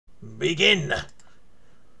Begin.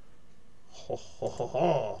 Ho ho ho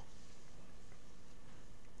ho.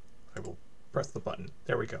 I will press the button.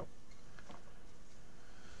 There we go.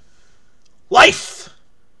 Life.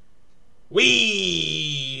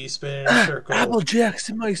 We spin circle. Apple Jacks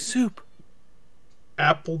in my soup.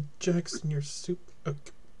 Apple Jacks in your soup.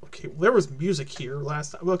 Okay, well, there was music here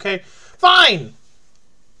last time. Okay, fine.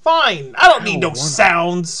 Fine. I don't need no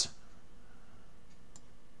sounds.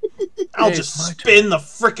 I'll just spin the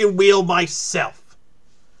frickin' wheel myself.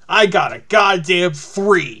 I got a goddamn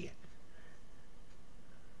 3.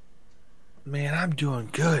 Man, I'm doing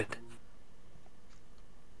good.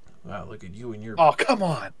 Wow, look at you and your... Oh, come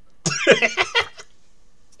on. Take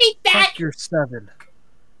that. Fuck your 7.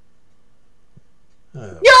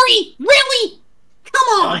 Yuri, really? Come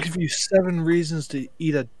on. I'll give you 7 reasons to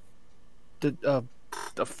eat a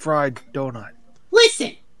fried donut.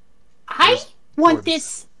 Listen, I want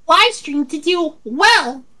this live stream to do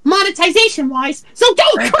well, monetization-wise, so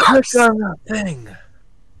don't click curse! on that thing.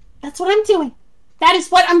 That's what I'm doing. That is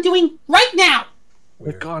what I'm doing right now.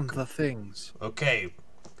 Click on the things. Okay,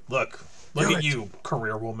 look at you,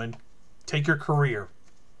 career woman. Take your career.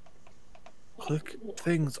 Click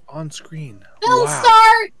things on screen. Film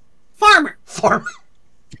star, farmer. Farmer.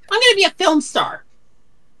 I'm gonna be a film star.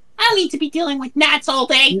 I don't need to be dealing with gnats all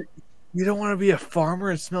day. You don't want to be a farmer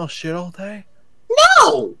and smell shit all day?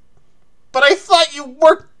 No! But I thought you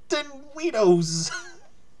worked in Weedos.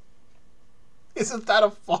 Isn't that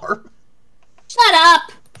a farm? Shut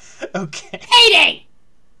up! Okay. Payday!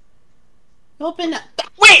 Open up.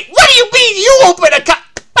 Wait, what do you mean you open a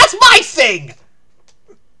That's my thing!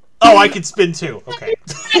 Oh, I can spin too. Okay.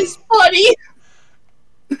 That's funny!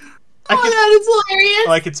 That is hilarious!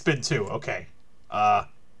 Oh, I can spin too. Okay.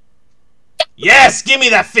 Yes! Give me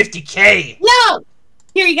that 50K! No!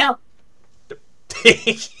 Here you go.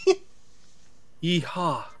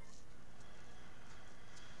 Yeehaw.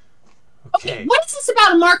 Okay. What is this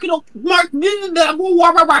about a marketable what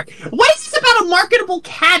is this about a marketable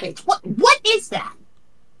cabbage? What is that?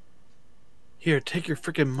 Here, take your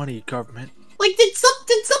freaking money, government. Like, did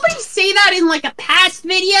somebody say that in like a past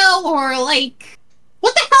video, or like,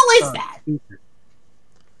 what the hell is that?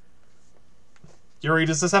 Yuri,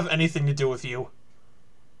 does this have anything to do with you?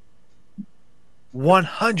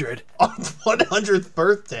 100? On 100th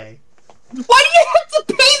birthday. Why do you have to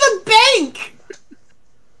pay the bank?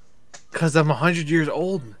 Because I'm 100 years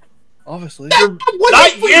old, obviously.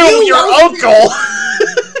 Not you, your uncle!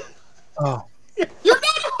 Oh. You're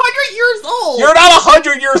not 100 years old! You're not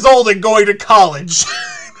 100 years old and going to college!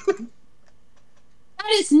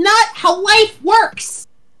 That is not how life works!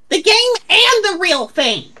 The game and the real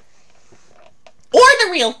thing! Or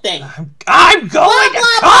the real thing! I'm going to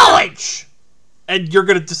college! And you're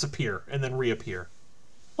gonna disappear, and then reappear.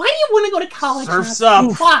 Why do you want to go to college? Surf's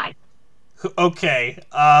up! Why? Okay,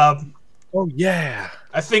 Oh, yeah.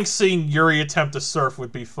 I think seeing Yuri attempt to surf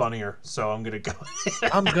would be funnier, so I'm gonna go.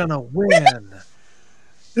 I'm gonna win. I'm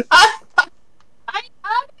gonna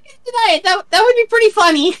deny it. That would be pretty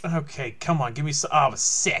funny. Okay, come on, give me some. Oh,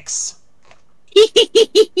 6.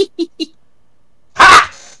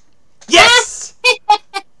 Ha! Yes!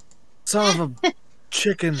 Son of a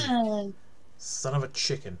chicken. Son of a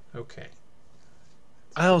chicken. Okay.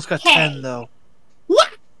 I almost got 10, though.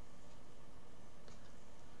 What?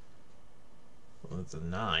 Well, that's a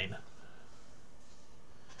 9.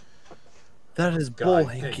 That is bull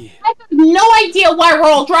hinky. I have no idea why we're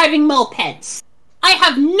all driving mopeds. I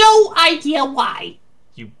have no idea why.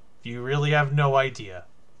 You really have no idea.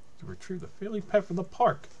 You retrieve the family pet from the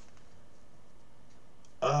park.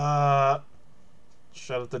 Shout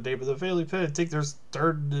out the name of the family pet and take their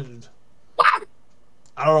third.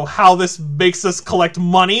 I don't know how this makes us collect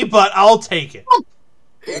money, but I'll take it.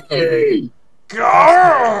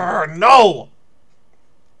 Grrr, no!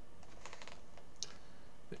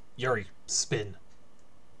 Yuri, spin.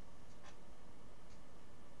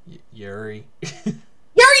 Yuri.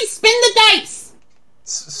 Yuri, spin the dice!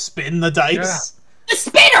 Spin the dice? Yeah. The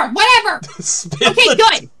spinner, whatever! Spin okay, the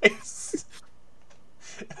good. Dice.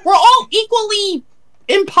 We're all equally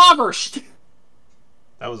impoverished.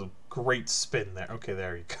 That was a great spin there. Okay,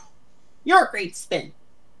 there you go. You're a great spin.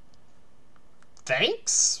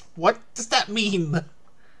 Thanks? What does that mean? I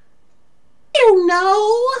don't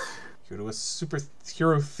know. Go to a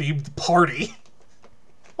superhero-themed party.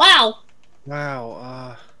 Wow.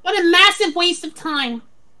 Wow, What a massive waste of time.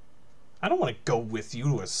 I don't want to go with you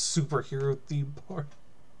to a superhero-themed party.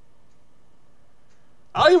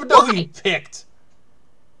 I don't even know who you picked.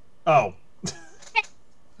 Oh.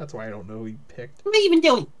 That's why I don't know who you picked. What are you even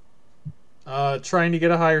doing? Trying to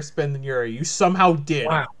get a higher spin than Yuri. You somehow did.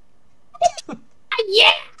 Wow.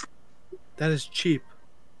 Yeah! That is cheap.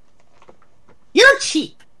 You're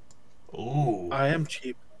cheap. Ooh. I am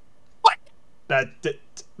cheap. What? That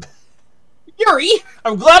Yuri.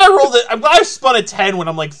 I'm glad I rolled it. I'm glad I spun a 10 when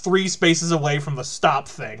I'm like 3 spaces away from the stop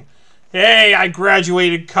thing. Hey, I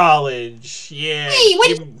graduated college. Yeah. Hey, what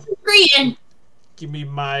are you degree in? Give me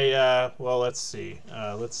my, well, let's see.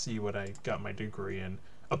 Let's see what I got my degree in.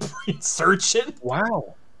 A brain surgeon?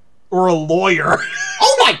 Wow. Or a lawyer?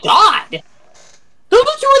 Oh my god! Those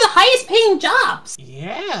two are the highest paying jobs.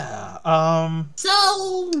 Yeah.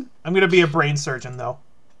 So... I'm gonna be a brain surgeon, though.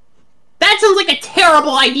 That sounds like a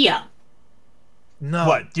terrible idea. No.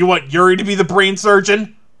 What? Do you want Yuri to be the brain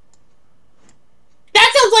surgeon?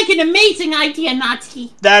 That sounds like an amazing idea,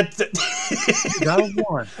 Natsuki. You got a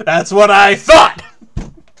 1. That's what I thought!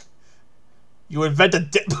 You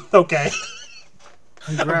invented... Okay.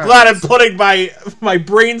 Congrats. I'm glad I'm putting my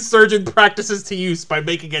brain surgeon practices to use by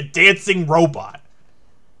making a dancing robot.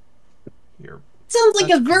 You're... Sounds like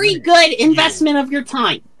a very good investment of your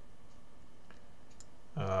time.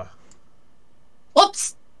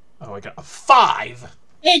 Whoops. Oh, I got a 5!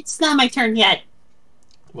 It's not my turn yet.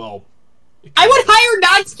 Well... I would hire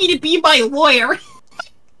Natsuki to be my lawyer.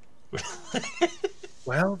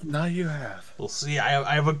 Well, now you have. We'll see.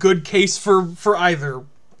 I have a good case for either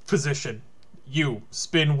position. You,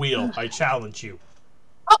 spin wheel. I challenge you.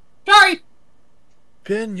 Oh, sorry.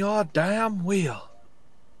 Spin your damn wheel.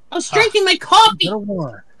 I was drinking my coffee. Got a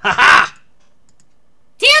 1. Ha-ha!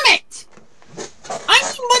 Damn it!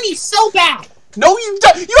 I need money so bad. No, you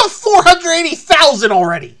don't! You have 480,000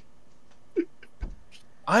 already!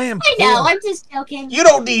 I am I know, poor. I'm just joking. You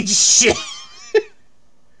don't need shit!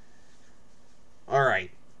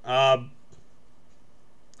 Alright.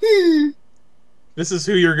 This is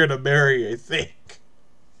who you're gonna marry, I think.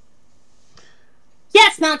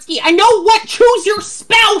 Yes, Natsuki, I know what choose your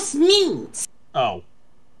spouse means. Oh.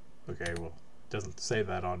 Okay, well, it doesn't say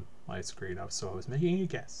that on my screen, so I was making a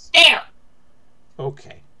guess. There.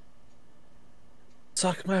 Okay.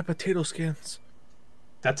 Suck my potato skins.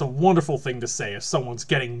 That's a wonderful thing to say if someone's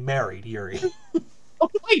getting married, Yuri. Oh,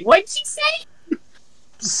 wait, what'd she say?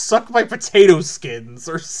 Suck my potato skins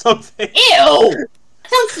or something. Ew! That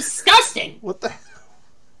sounds disgusting. What the...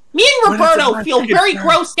 Me and When is it Roberto my feel second very turn?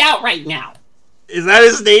 grossed out right now. Is that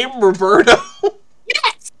his name, Roberto?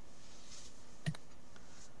 Yes!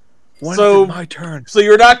 When So- is it my turn? So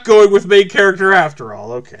you're not going with main character after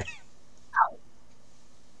all, okay.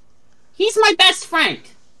 He's my best friend.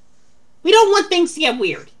 We don't want things to get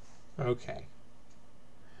weird. Okay.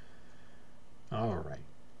 Alright.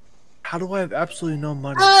 How do I have absolutely no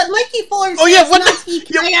money? Mikey Fuller Oh, yeah, what the- Natsuki,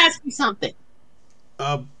 can I ask you something?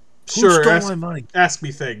 Who Sure, stole my money? ask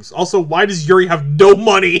me things. Also, why does Yuri have no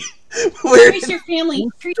money? Where Where's your family?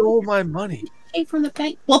 Who stole my money? Pay from the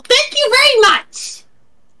bank. Well, thank you very much!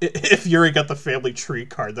 If Yuri got the family tree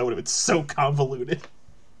card, that would have been so convoluted.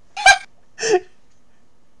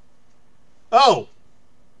 Oh!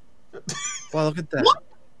 Wow, look at that.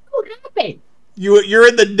 What happened? You're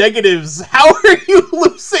in the negatives. How are you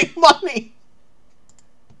losing money?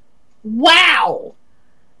 Wow!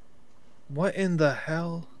 What in the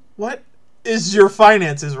hell? What is your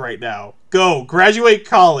finances right now? Go, graduate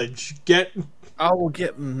college, get I will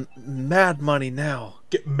get mad money now.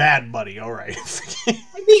 mad money, alright. I'm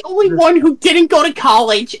the only one who didn't go to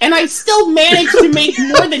college, and I still managed to make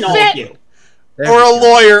more than all of you. There Or we a go.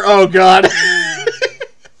 lawyer, oh god.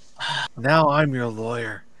 Now I'm your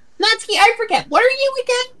lawyer. Natsuki, I forget. What are you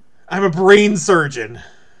again? I'm a brain surgeon.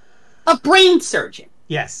 A brain surgeon.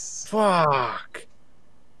 Yes. Fuck.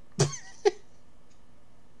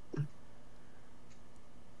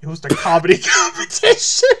 It was a comedy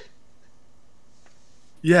competition.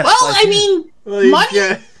 Yes. Well, I did. mean, Well, you money?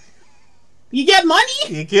 Get, You get money?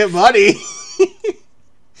 you get money.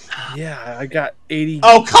 Yeah, I got 80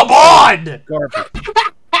 Oh, come on! garbage.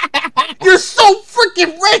 You're so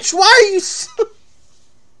freaking rich! Why are you so...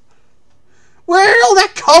 Where did all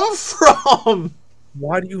that come from?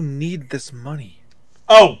 Why do you need this money?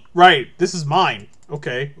 Oh, right. This is mine.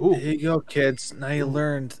 Okay. Ooh. Here you go, kids. Now you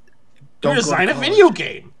learned. You Don't go to design a college. video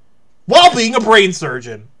game while being a brain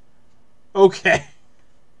surgeon. Okay.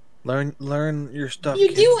 Learn your stuff. You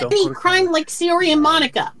kids. do Don't any go to crime college. like Sayori and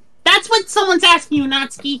Monica. That's what someone's asking you,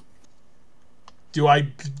 Natsuki. Do I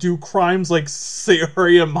do crimes like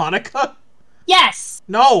Sayori and Monica? Yes.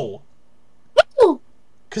 No. Woo!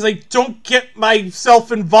 Because I don't get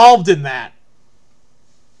myself involved in that.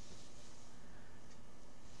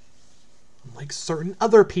 Like certain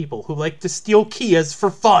other people who like to steal Kias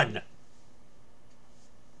for fun.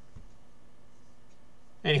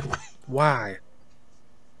 Anyway. Why?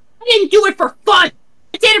 I didn't do it for fun.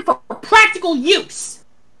 I did it for practical use.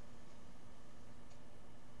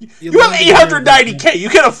 You have 890K. You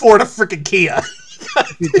can afford a freaking Kia.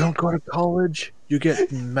 If you don't go to college, you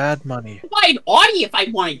get mad money. I'd buy an Audi if I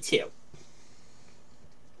wanted to.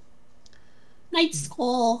 Night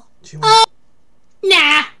school.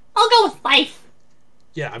 Nah. I'll go with life.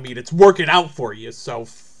 Yeah, I mean, it's working out for you, so...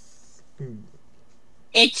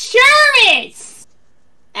 It sure is!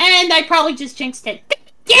 And I probably just jinxed it.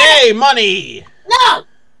 Yay, money! No!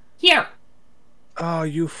 Here. Oh,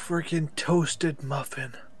 you freaking toasted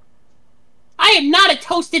muffin. I am not a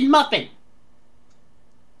toasted muffin.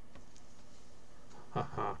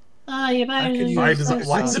 Haha. You better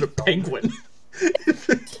Why is it a penguin?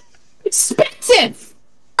 expensive!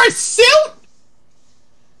 A suit?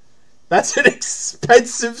 That's an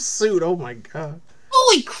expensive suit, oh my god.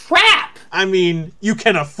 Holy crap! I mean, you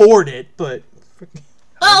can afford it, but...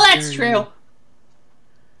 Well, that's true.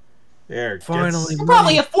 There, Finally, I can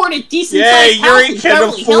probably afford a decent yay, sized house Yuri in can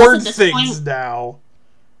Beverly Hills afford at this things point. now.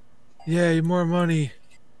 Yay, more money.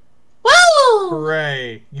 Woo!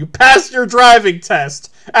 Hooray. You passed your driving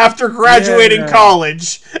test after graduating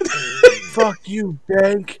college. Fuck you,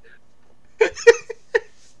 bank.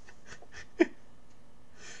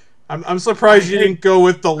 I'm surprised you didn't go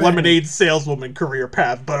with the lemonade saleswoman career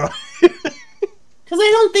path, but... Because I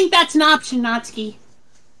don't think that's an option, Natsuki.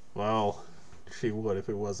 Well, she would if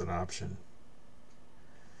it was an option.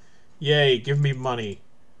 Yay, give me money.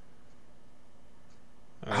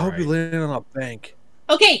 I hope you land on a bank.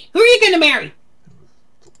 Okay, who are you going to marry?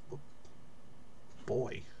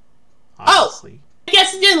 Boy. Honestly. I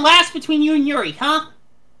guess it didn't last between you and Yuri, huh?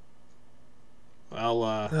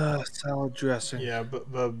 Well, salad dressing. yeah,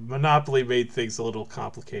 but the Monopoly made things a little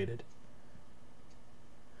complicated.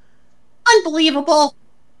 Unbelievable.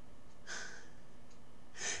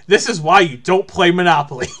 This is why you don't play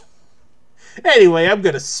Monopoly. Anyway, I'm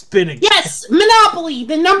gonna spin again. Yes, Monopoly,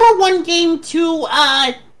 the #1 game to,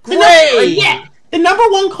 Great! the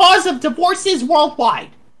 #1 cause of divorces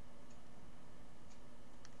worldwide.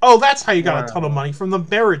 Oh, that's how you got a ton of money from the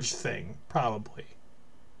marriage thing, probably.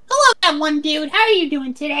 Hello, that one dude. How are you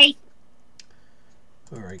doing today?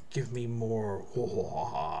 Alright, give me more.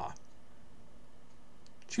 Oh.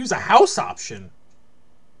 Choose a house option.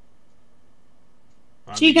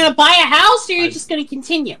 So you're gonna buy a house, or you're just gonna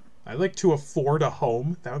continue? I'd like to afford a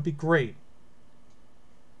home. That would be great.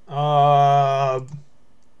 Oh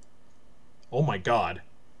my god.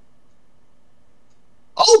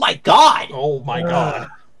 Oh my god! Oh my god.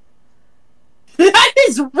 That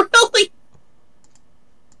is really...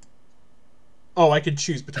 Oh, I can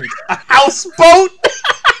choose between a houseboat.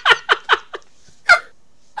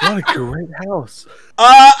 What a great house.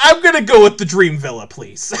 I'm gonna go with the dream villa,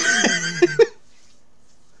 please.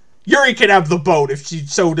 Yuri can have the boat if she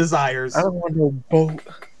so desires. I don't want no boat.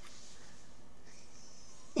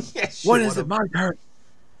 Yes, When is it my turn?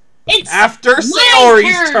 It's after my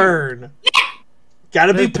Sayori's turn.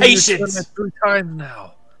 Gotta be patient. 3 times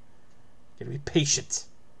now. Gotta be patient,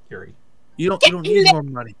 Yuri. You don't need more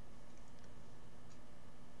money.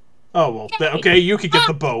 Oh well, okay. You can get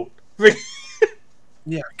the boat.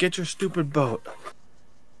 Yeah, get your stupid boat.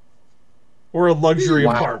 Or a luxury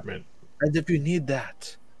apartment. And if you need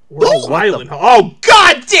that. Or an island. Oh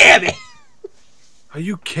god damn it! Are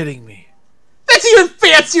you kidding me? That's even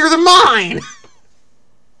fancier than mine.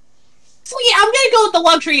 So yeah, I'm gonna go with the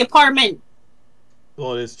luxury apartment.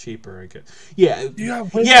 Well, it is cheaper, I guess. Yeah,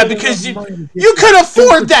 Yeah, because you could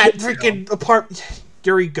afford that freaking apartment.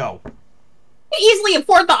 Yuri, go. I easily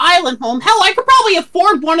afford the island home. Hell, I could probably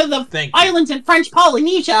afford one of the islands in French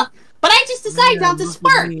Polynesia. But I just decided not to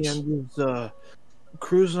splurge. I'm just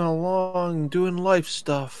cruising along, doing life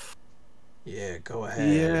stuff. Yeah, go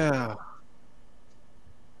ahead. Yeah.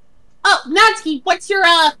 Oh, Natsuki, what's your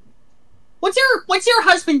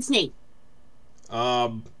husband's name?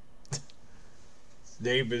 His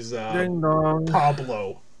name is Ding dong.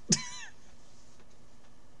 Pablo.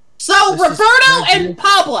 So Roberto and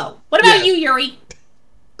Pablo. What about you, Yuri?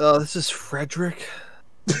 This is Frederick.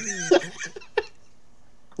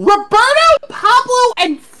 Roberto, Pablo,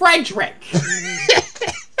 and Frederick.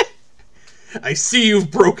 I see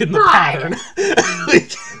you've broken the pattern.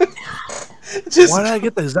 Why did I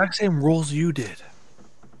get the exact same rules you did?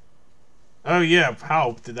 Oh yeah,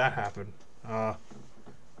 how did that happen?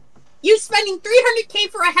 You spending $300K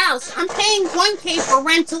for a house. I'm paying $1K for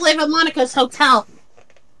rent to live at Monica's hotel.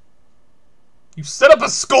 You set up a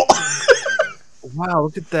school. Wow,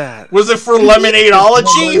 look at that. Was it for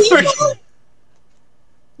lemonadeology?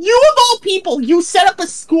 You of all people, you set up a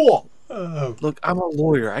school. Look, I'm a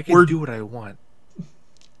lawyer. I can do what I want.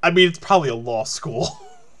 I mean, it's probably a law school.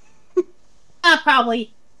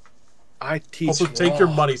 Probably. I teach Also, take your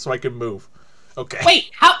money so I can move. Okay. Wait,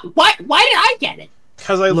 why did I get it?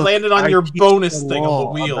 Because I landed on your teach bonus the thing on the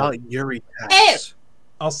law wheel. about Yuri tax.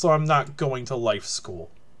 Also, I'm not going to life school.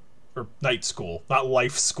 Or night school, not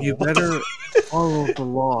life school. You better follow the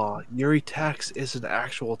law. Yuri tax is an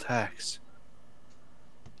actual tax.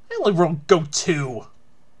 I only wrote go 2.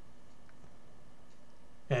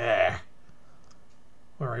 Eh.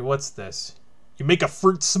 Alright, what's this? You make a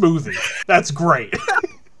fruit smoothie. That's great.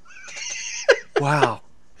 Wow.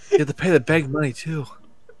 You have to pay the bank money, too.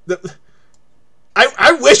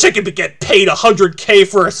 I wish I could get paid $100K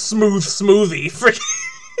for a smooth smoothie.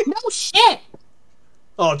 No shit.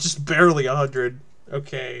 Oh, just barely 100.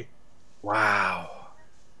 Okay. Wow.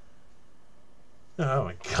 Oh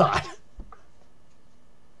my god.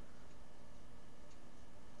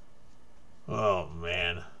 Oh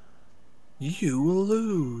man. You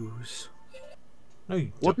lose. No,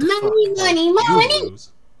 you What don't. the fuck? Money, You money. lose.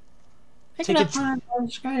 Pick Take it a up on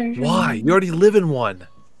those guys. Why? You already live in one.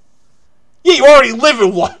 Yeah, you already live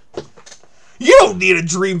in one. You don't need a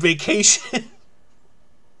dream vacation.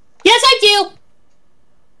 Yes, I do.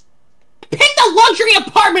 Pick the luxury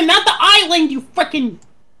apartment, not the island, you frickin'.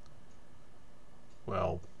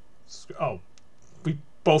 Well, oh, we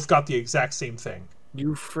both got the exact same thing.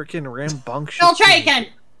 You freaking rambunctious. I'll try again.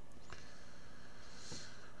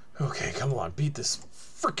 Okay, come on, beat this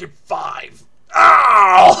frickin' 5.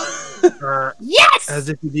 Ow! Yes! As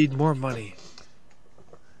if you need more money.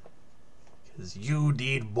 Because you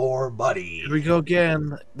need more money. Here we go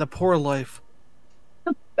again. The poor life.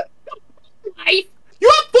 You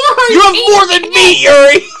have 400. You have more than me,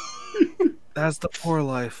 Yuri. That's the poor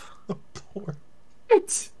life. Poor.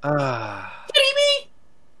 Ah. Kidding me?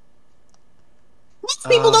 Most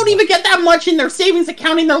people don't even get that much in their savings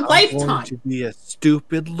account in their I'm lifetime. going to be a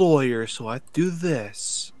stupid lawyer, so I do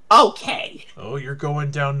this. Okay. Oh, you're going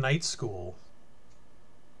down night school.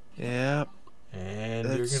 Yep. And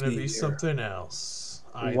Let's you're going to see be here. something else.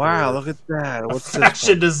 Either Wow, look at that. a What's this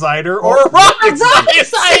fashion one? designer or a rocket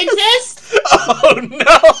scientist. Scientist? Oh, no.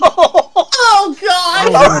 Oh, God.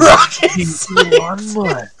 A rocket Elon scientist.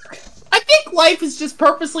 Musk. I think life is just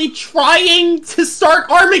purposely trying to start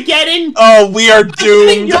Armageddon. Oh, we are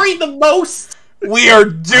Giving doomed. Yuri the most We are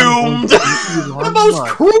doomed. the most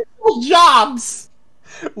crucial jobs.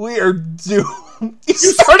 We are doomed. You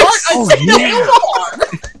Start started a snail farm.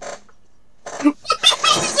 What the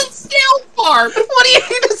hell is a snail farm? What do you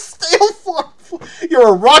need a snail farm for? You're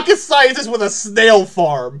a rocket scientist with a snail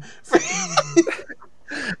farm.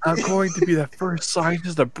 I'm going to be the first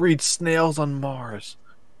scientist to breed snails on Mars.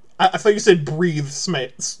 I thought you said breathe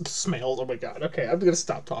snails. Oh my god. Okay, I'm gonna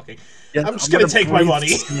stop talking. Yes, I'm just gonna take my breed money.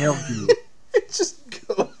 snail meat. Just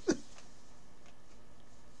go.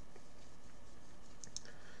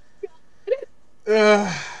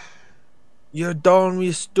 You don't be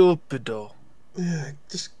stupido.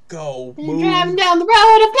 Just go. Driving down the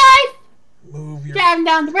road of life. Move your Driving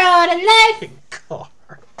down the road of life. fucking car.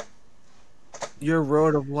 Your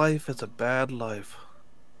road of life is a bad life.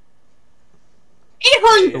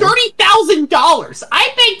 $830,000. I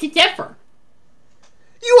beg to differ.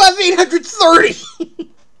 You have 830. You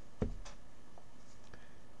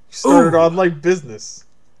started online business.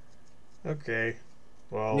 Okay.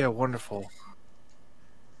 Well. Yeah, wonderful.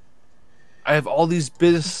 I have all these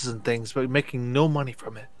businesses and things, but making no money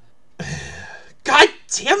from it. God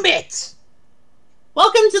damn it!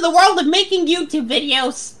 Welcome to the world of making YouTube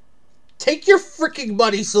videos. Take your freaking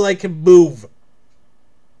money so I can move.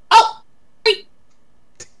 Oh!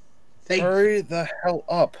 Thank Hurry the hell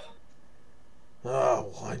up. Oh,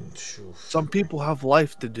 1, 2. Some people have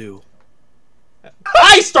life to do.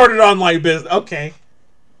 I started online business. Okay.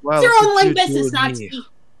 Wow, Your look at online you business, doing Natsuki. me.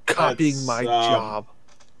 Copying That's, my job.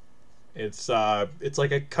 It's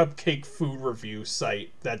like a cupcake food review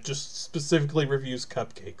site that just specifically reviews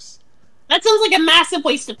cupcakes. That sounds like a massive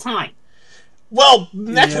waste of time. Well,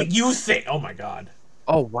 that's what you think. Oh my god.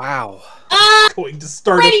 Oh, wow. Going to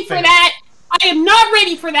start Ready a for thing. that? I am not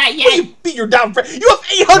ready for that yet. You beat your down. You have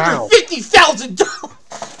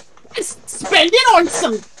 $850,000. Spend it on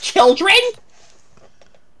some children?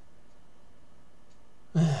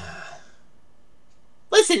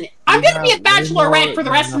 Listen, I'm gonna be a bachelorette for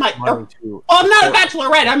the rest of my. Oh, I'm not a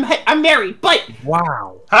bachelorette. I'm married, but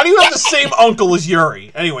Wow. How do you have the same uncle as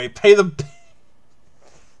Yuri? Anyway, pay the.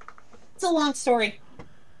 it's a long story.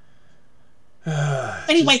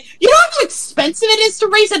 Anyway, you know how expensive it is to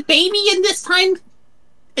raise a baby in this time,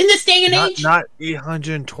 in this day and age. Not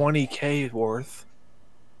 820K worth.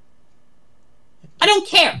 I don't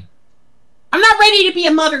care. I'm not ready to be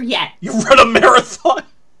a mother yet. You run a marathon.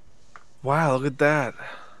 Wow, look at that.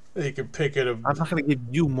 You can pick it. I'm not gonna give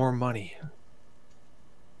you more money.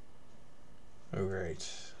 All right.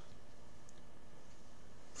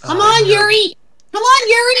 Come on, Yuri! Come on,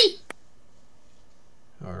 Yuri!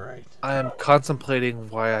 All right. I am contemplating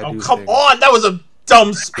why I do come things. on! That was a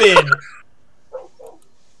dumb spin!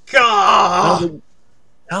 God!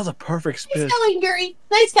 That was a perfect spin. Nice going, Yuri.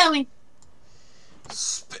 Nice going.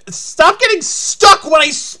 Stop getting stuck when I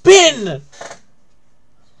spin!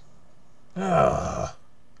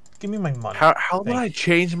 Give me my money. How did I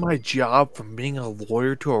change my job from being a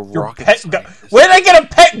lawyer to a Your rocket pet scientist? Where did I get a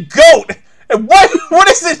pet goat? And what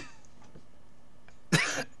is it?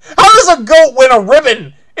 How does a goat win a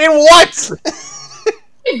ribbon? In what?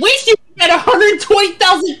 I wish you could get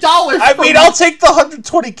 $120,000. I mean, I'll take the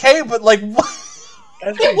 120K, but like, what?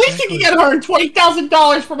 I wish you could get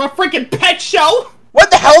 $120,000 from a freaking pet show.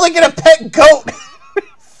 What the hell did I get a pet goat?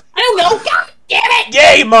 I don't know. God damn it!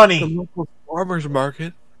 Yay, The money! local farmer's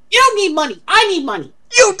market. You don't need money. I need money.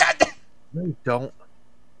 You No, you don't.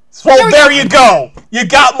 Well, there you go. You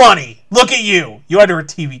got money. Look at you. You enter a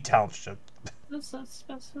TV talent show.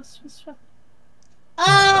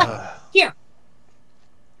 Here.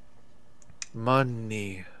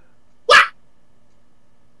 Money. What?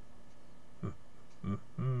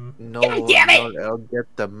 No, God damn it! I'll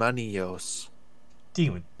get the money-os.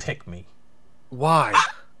 Demon, pick me. Why?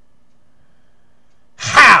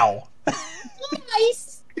 How?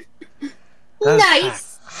 Nice. That's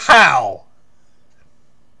Nice. How?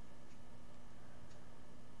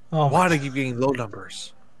 Oh, Why do I keep getting low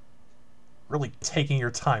numbers? really taking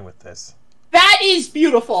your time with this. That is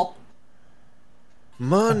beautiful.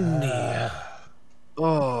 Money.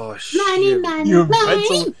 Oh, Money, shit. money, You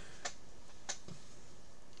money.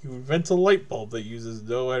 invent a light bulb that uses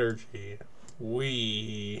no energy.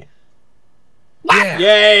 Yeah.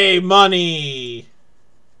 Yay, money!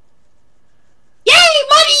 Yay,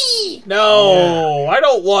 money! No, I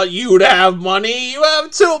don't want you to have money. You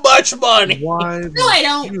have too much money. Why No, I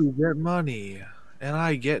don't. you get money and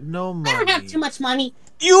I get no money? I don't have too much money.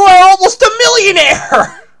 You are almost a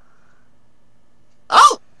millionaire.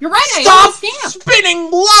 Oh, you're right. I Stop understand.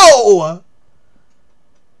 spinning low.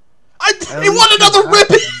 I want another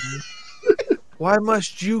ribbon. Why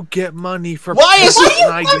must you get money for? Why is Why do you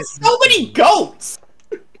and I have get so many goats?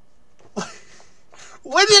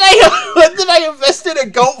 When did I invest in a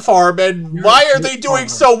goat farm, and why are they doing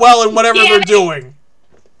so well in whatever they're doing?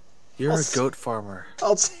 You're a goat farmer.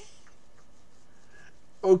 I'll say.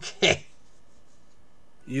 Okay.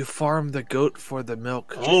 You farm the goat for the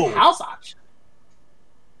milk. Oh. House auction.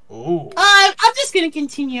 Oh. I'm just gonna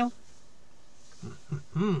continue.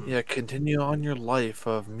 Yeah, continue on your life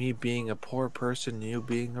of me being a poor person, you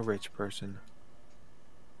being a rich person.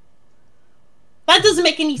 That doesn't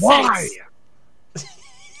make any Why? sense.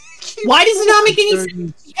 Why does it not make any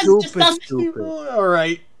sense? Because it just Stupid, doesn't. stupid. All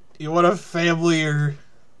right. You want a family or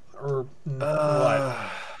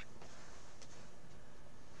what?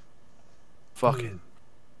 Fuck it.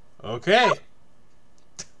 Okay.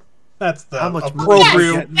 That's the How much money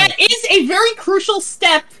appropriate. Yes. That is a very crucial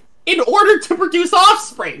step in order to produce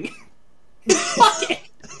offspring. Fuck it.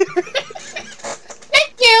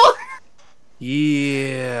 Thank you.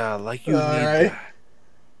 Yeah, like you need Alright. that.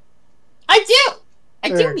 I do. I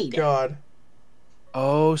do need it. God.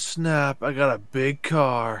 Oh snap, I got a big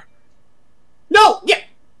car. No, yeah,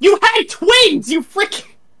 you had twins. You freaking.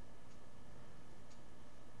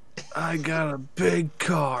 I got a big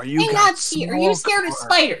car. You Hey, got Natsuki, small are you scared of car.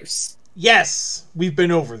 spiders? Yes, we've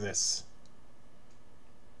been over this.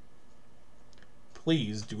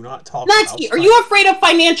 Please do not talk about Natsuki, are you afraid of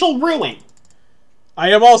financial ruin?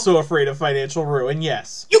 I am also afraid of financial ruin,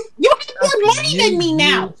 yes. You have more money than me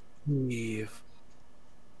now. Steve,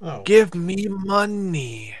 Oh, give me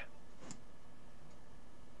money.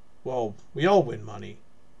 well, we all win money.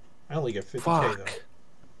 I only get 50K though. Fuck.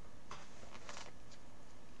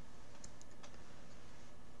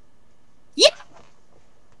 Yeah.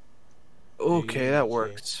 Okay, that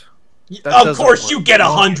worked. That Of doesn't course work. you get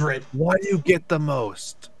 100. Why do you get the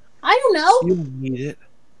most? I don't know. You don't need it.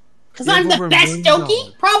 Because You I'm have the over $1 best million.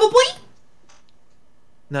 Doki, probably.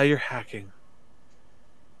 Now you're hacking.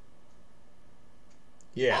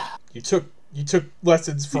 Yeah, you took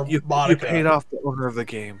lessons from You Monica. paid off the owner of the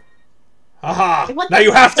game. Haha! What Now the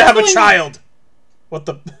you have to fuck have a is going child. What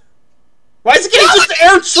the? Why is it getting just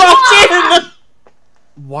airdropped in?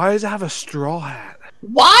 Why does it have a straw hat?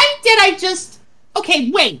 Why did I just?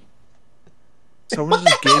 Okay, wait. Someone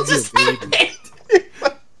What the just hell gave you just a baby.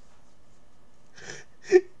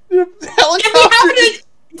 happened? Helicopter.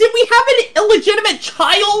 Did we have an illegitimate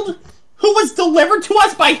child who was delivered to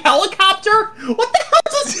us by helicopter? What the hell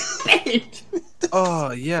just happened?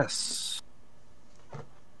 Oh, yes.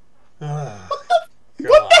 Ah,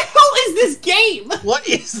 What the hell is this game? game. What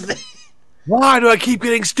is this? Why do I keep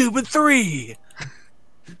getting stupid 3?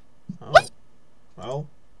 Oh. Well,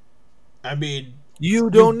 I mean... You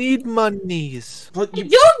don't need monies. But You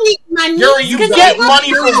don't need money. Yuri, you because get you're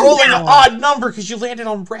money for a rolling an odd number because you landed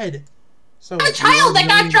on red. So child that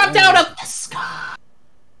got dropped out of the sky.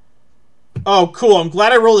 Oh, cool. I'm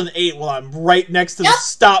glad I rolled an 8 while I'm right next to the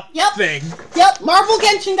stop thing. Yep, Marvel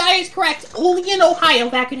Genshin guy is correct. Only in Ohio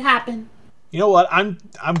that could happen. You know what? I'm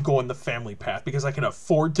going the family path because I can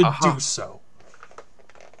afford to do so.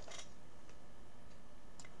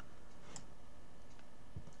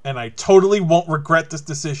 And I totally won't regret this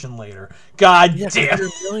decision later. God damn. You're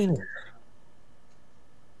a millionaire.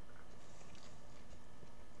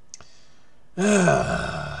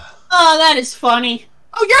 Oh, that is funny.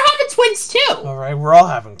 Oh, you're having twins too. Alright, we're all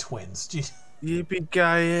having twins. Jeez.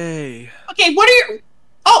 Yippee-ki-yay. Okay, what are your...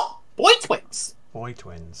 Oh, boy twins. Boy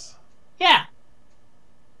twins. Yeah.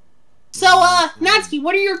 So, Natsuki,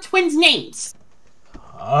 what are your twins' names?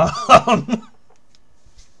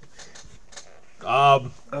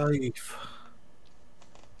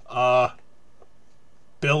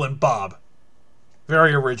 Bill and Bob.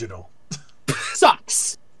 Very original.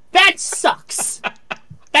 Sucks. That sucks.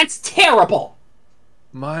 That's terrible.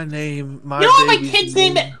 My name, you know what my kid's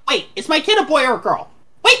name is? Wait, is my kid a boy or a girl?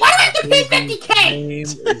 Wait, why do I have to pay 50K? My name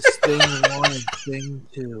is Thing 1 and Thing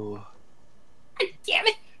 2. God damn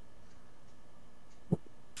it.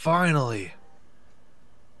 Finally.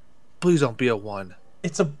 Please don't be a 1.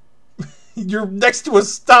 It's a... You're next to a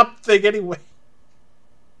stop thing anyway.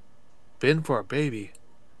 Been for a baby.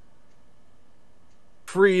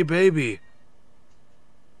 Free baby.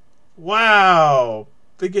 Wow.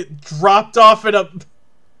 They get dropped off in a...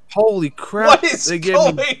 Holy crap. What is going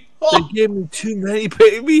on? They gave me too many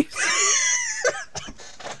babies.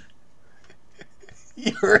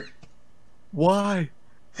 You're... Why?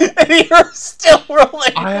 And you're still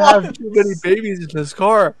rolling I have too many babies in this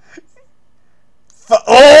car.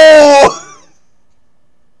 Oh!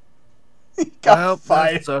 Got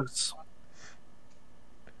fired. That sucks.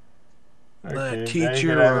 Okay,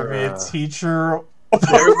 teacher. A teacher.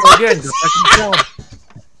 There we go again. Go back to the job.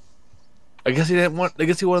 I guess he didn't want. I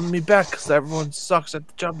guess he wanted me back because everyone sucks at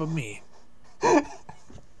the job but me.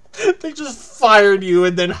 They just fired you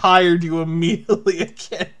and then hired you immediately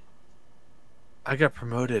again. I got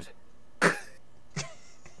promoted.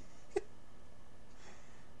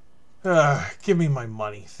 Give me my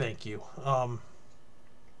money, thank you.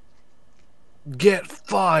 Get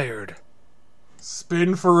fired.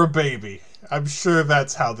 Spin for a baby. I'm sure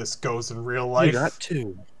that's how this goes in real life. You got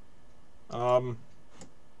 2.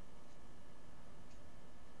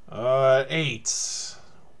 8.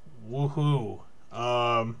 Woohoo.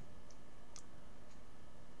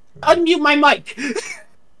 Unmute my mic.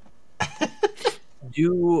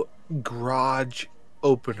 You garage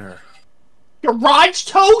opener. Garage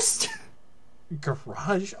toast?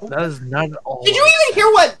 Garage? Oh. That is not at all. Did you even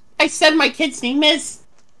hear what I said my kid's name is?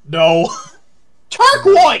 No.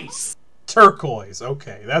 Turquoise! Turquoise.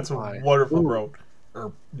 Okay, that's a wonderful Ooh. road.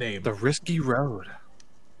 Or name. The risky road. I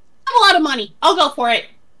have a lot of money. I'll go for it.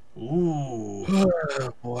 Ooh.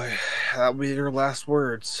 Oh boy. That'll be your last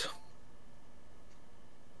words.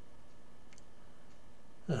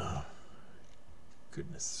 Oh.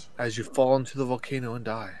 Goodness. As you fall into the volcano and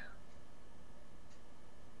die.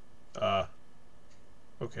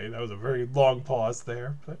 Okay, that was a very long pause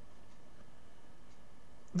there, but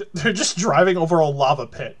they're just driving over a lava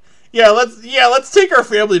pit. Yeah, let's take our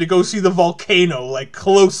family to go see the volcano, like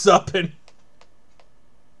close up and.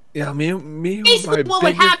 Yeah, me. Basically, what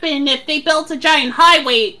would happen if they built a giant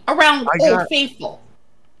highway around Old Faithful?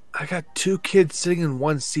 I got 2 kids sitting in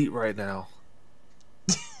one seat right now.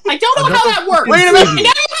 I don't know how that works. Wait a minute.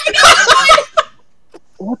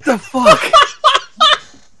 What the fuck?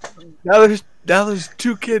 Now there's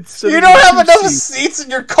 2 kids sitting. You don't have enough seats in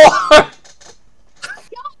your car. God.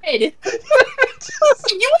 You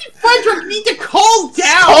and Frederick need to calm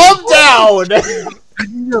down. Calm down. I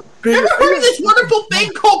need a bigger. Ever heard of this wonderful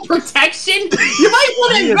thing called protection? You might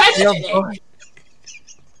want to invest in it.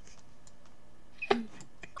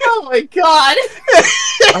 Oh my god.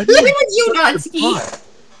 Even you, Natsuki.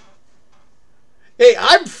 Hey,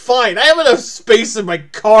 I'm fine. I have enough space in my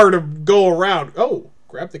car to go around. Oh,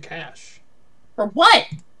 grab the cash. For what?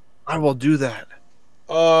 I will do that.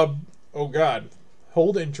 Oh god.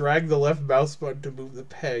 Hold and drag the left mouse button to move the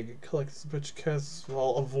peg. Collect as much cash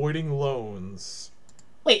while avoiding loans.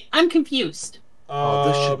 Wait, I'm confused.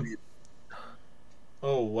 This should be...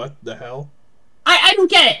 Oh, what the hell? I don't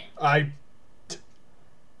get it.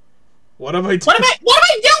 What am I doing? What am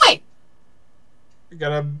I doing? I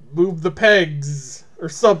gotta move the pegs or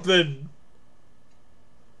something.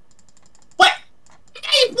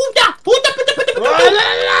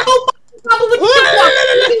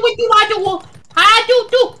 what you want to do? I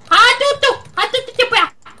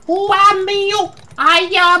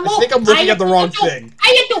think I'm looking at the wrong thing.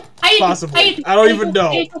 Possibly. I don't even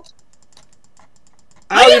know.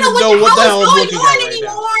 I don't even know what the hell I'm looking at right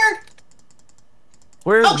now.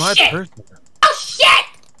 Where's my person? Oh shit!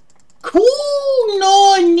 Cool,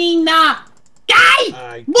 no, Nina.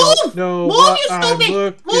 I don't know what I'm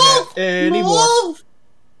looking at anymore. Move.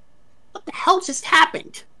 What the hell just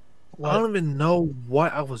happened? I don't even know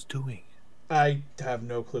what I was doing. I have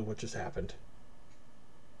no clue what just happened.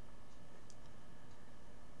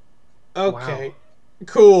 Okay. Wow.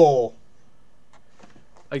 Cool.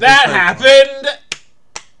 That happened!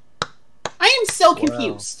 I am so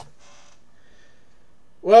confused.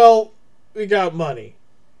 Well, we got money.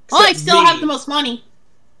 Well, I still have the most money.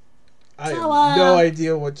 I have no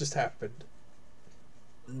idea what just happened.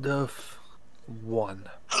 One.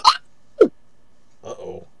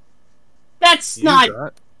 Uh-oh. That's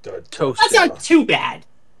not too bad.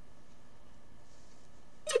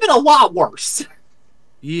 It's been a lot worse.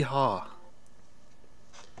 Yeehaw.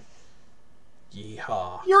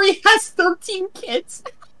 Yeehaw. Yuri has 13 kids.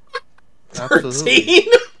 13?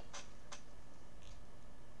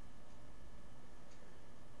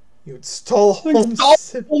 You install home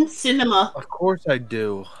cinema. Of course I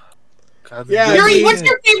do. God, yeah, Yuri, what's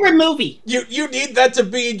your favorite movie? You need that to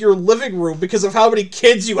be in your living room because of how many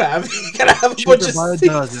kids you have. You gotta have a bunch of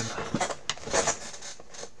seats.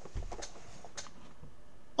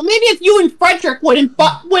 Well, maybe if you and Frederick would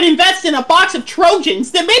invest in a box of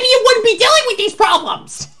Trojans, then maybe you wouldn't be dealing with these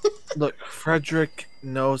problems. Look, Frederick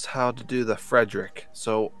knows how to do the Frederick,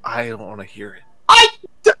 so I don't want to hear it.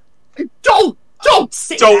 Don't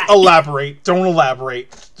say that. Don't elaborate. Don't elaborate.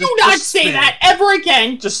 Do not say that ever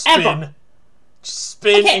again. Just spin. Ever. Just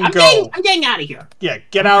spin and go. I'm getting out of here. Yeah,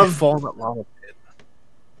 get out of... Fall in that lava pit.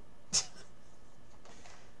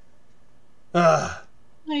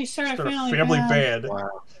 I start a family band.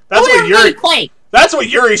 Wow. That's what Yuri... That's what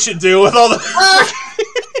Yuri should do with all the...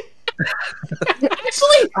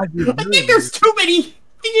 Actually, I think there's too many... I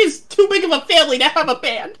think it's too big of a family to have a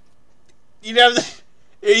band. You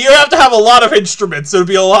have to have a lot of instruments. So it'd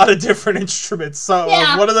be a lot of different instruments. So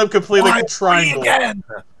one of them could play like a triangle.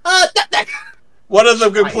 One of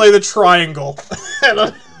them could play the triangle.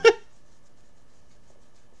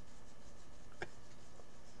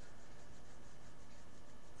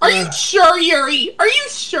 Are you sure, Yuri? Are you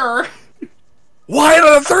sure? Why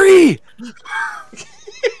out of 3?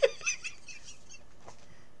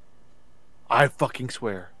 I fucking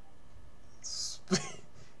swear.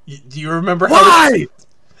 Do you remember how to...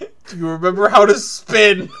 Do you remember how to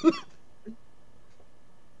spin?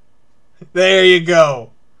 There you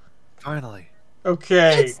go. Finally.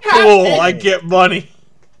 Okay, cool. I get money.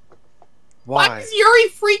 Why is Yuri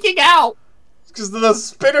freaking out? Because the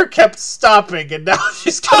spinner kept stopping, and now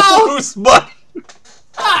she's gonna lose money.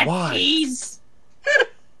 Ah, jeez.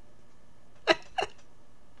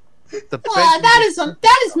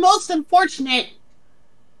 That is most unfortunate.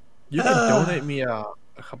 You can donate me a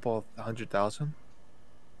couple of 100,000.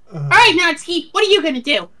 All right, Natsuki, what are you gonna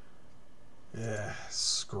do? Yeah,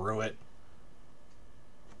 screw it.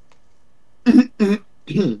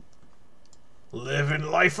 Living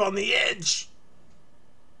life on the edge.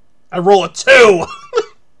 I roll a 2.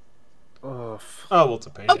 Oh, well, it's a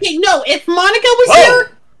pain. Okay, no. If Monica was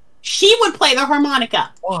here, she would play the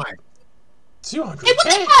harmonica. Why? 200. Hey, what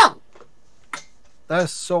the hell? That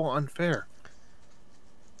is so unfair.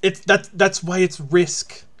 That's why it's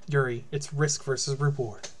risk, Yuri. It's risk versus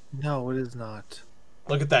reward. No, it is not.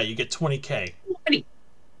 Look at that. You get 20K. Money.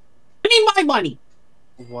 I need my money.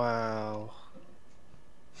 Wow.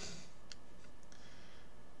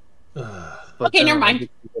 Okay, never mind.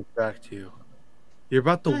 Back to you. You're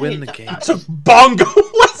about to win the game. It's a bongo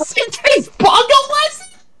lesson. It's bongo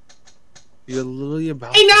lesson. You're literally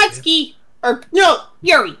about. Hey, Natsuki, or no,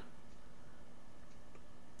 Yuri.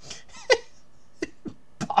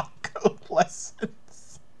 Bongo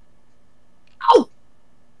lessons. Oh.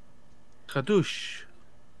 Kadoosh.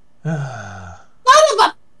 Son of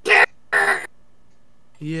a bitch.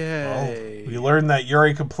 Yay. Oh, we learned that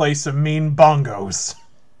Yuri could play some mean bongos.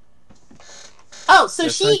 Oh, so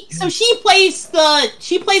she plays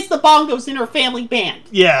the bongos in her family band.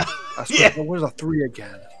 Yeah. Yeah. Where's a 3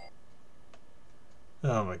 again?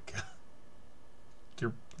 Oh my god.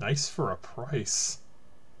 You're nice for a price.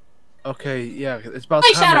 Okay, yeah, it's about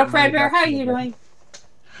Hi, time. Shadow Predator. How are you doing?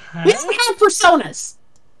 We don't have personas.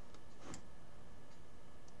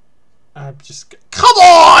 I'm just... Come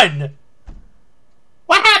on!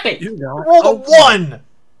 What happened? You know. Roll a 1!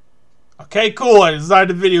 Okay, cool. I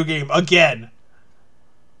designed a video game again.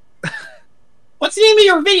 What's the name of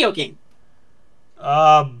your video game?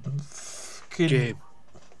 Game.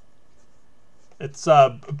 It's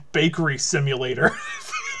Bakery Simulator.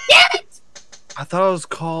 Damn it! I thought it was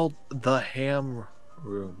called The Ham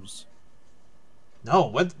Rooms. No,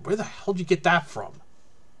 where the hell did you get that from?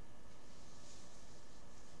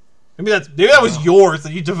 Maybe that was yours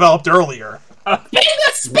that you developed earlier. Spin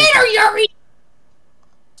the spinner, Yuri!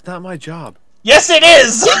 It's not my job. Yes, it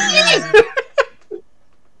is!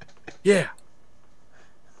 Yeah.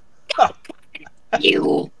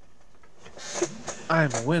 You.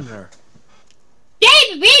 I'm a winner.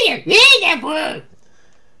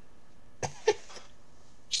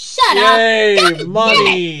 Shut Yay, up! God,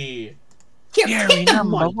 money! Here, Gary, take the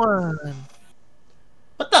number money. one.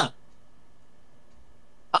 What the?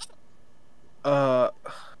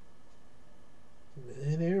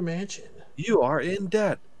 Millionaire mansion. You are in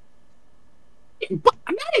debt. I'm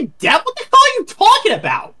not in debt. What the hell are you talking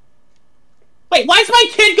about? Wait, why is my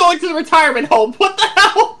kid going to the retirement home? What the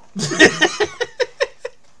hell?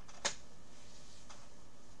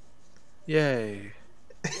 Yay.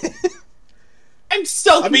 I'm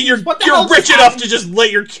so. I mean, you're what the hell rich just enough happened? to just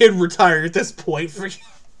let your kid retire at this point. For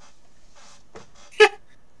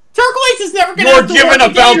Turquoise is never gonna. you're have to given work a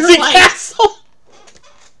again in her bouncy life. castle.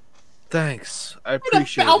 Thanks. I A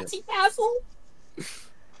appreciate it. bouncy castle.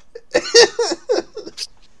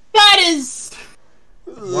 That is.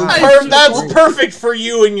 Wow. That's perfect for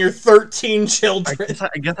you and your 13 children.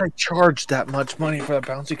 I guess I charged that much money for the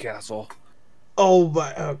bouncy castle. Oh,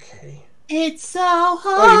 but okay. It's so hard.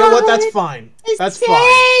 Oh, you know what? That's fine. That's to fine.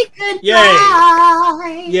 say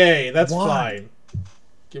goodbye. Yay, that's Why? fine.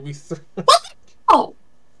 Give me Oh,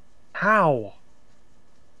 How?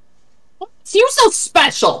 so you're so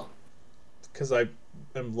special. because I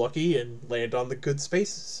am lucky and land on the good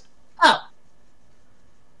spaces. Oh,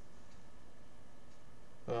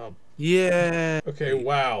 Yeah. Okay,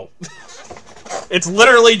 wow. It's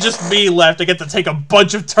literally just me left. I get to take a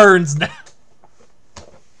bunch of turns now.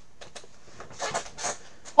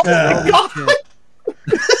 oh my god.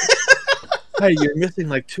 Hey, you're missing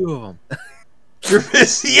like 2 of them.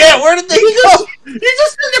 Yeah, where did they go? You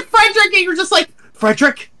just look at Frederick and you're just like,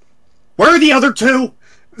 Frederick, where are the other 2?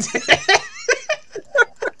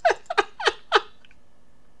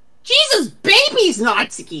 Jesus, babies,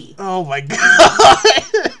 Natsuki. Oh my god.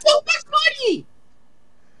 So much money.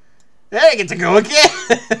 Hey, I get to go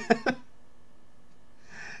again.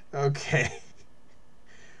 Okay.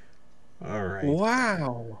 Alright.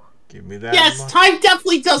 Wow. Give me that. Yes, money. time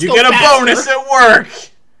definitely does You go get a faster. bonus at work.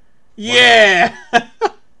 Yeah.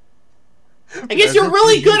 I guess you're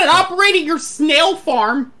really good at operating your snail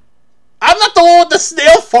farm. I'm not the one with the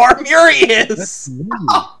snail farm. Yuri is. That's me.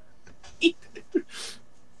 Oh,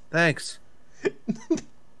 Thanks.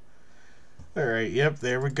 Alright, yep,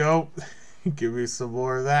 there we go. Give me some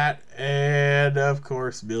more of that. And, of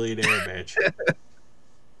course, Millionaire Mansion.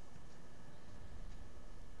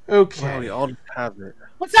 Okay. Wow, we all just have it.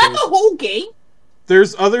 was that the whole game?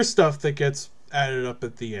 There's other stuff that gets added up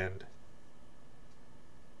at the end.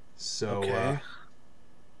 So, Okay.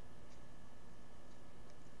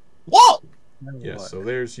 Whoa! yeah, What? so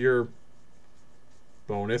there's your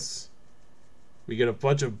bonus. We get a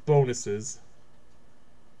bunch of bonuses.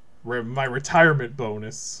 My retirement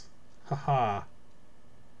bonus. Haha.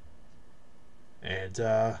 And,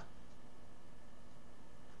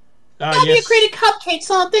 Oh, yes, you created cupcakes,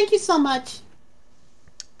 oh, thank you so much.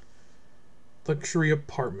 luxury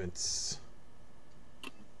apartments.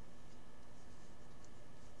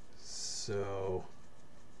 So,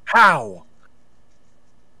 How?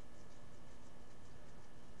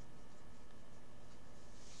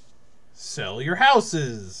 sell your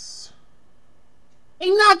houses. Hey,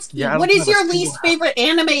 Natsuki, Yeah, I don't what is have a your single least house. favorite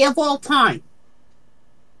anime of all time?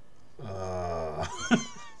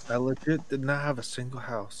 I legit did not have a single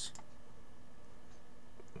house.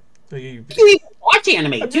 you- You even watch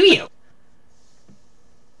anime, do you?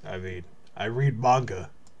 I mean, I read manga,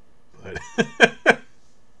 but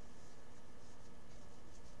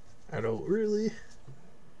I don't really.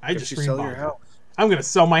 I If just you read sell manga. your house. I'm gonna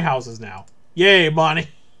sell my houses now. Yay, money!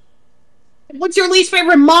 What's your least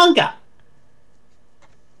favorite manga?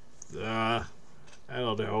 I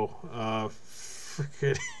don't know.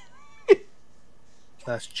 Freaking.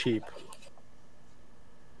 That's cheap.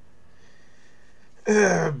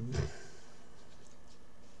 I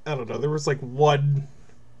don't know. There was like one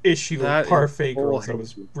issue That of is Parfait Girls that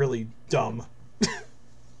bullshit. was really dumb.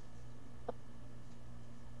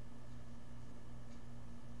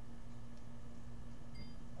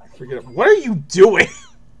 Forget it. What are you doing?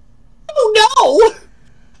 Oh no!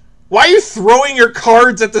 Why are you throwing your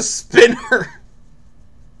cards at the spinner?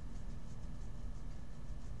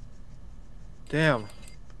 Damn.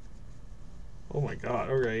 Oh my god,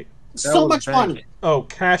 alright. So much money. Oh,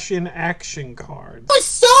 cash in action cards. For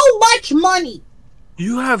so much money.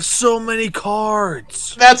 You have so many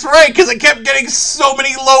cards. That's right, because I kept getting so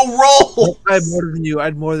many low rolls. I had more than you. I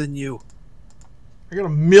had more than you. I got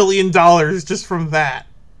 $1 million just from that.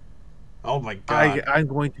 Oh my god. I'm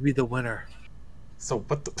going to be the winner. So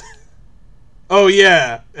what the... Oh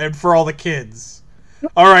yeah, and for all the kids.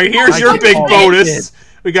 Alright, here's your big bonus.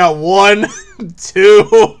 We got 1,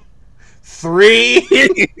 2,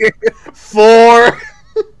 3, 4,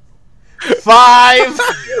 5,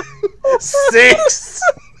 6.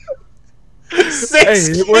 6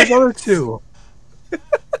 Hey, where's the other 2?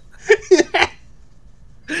 Yeah.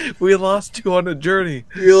 We lost 2 on the journey.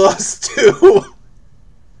 You lost 2.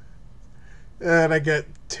 And I get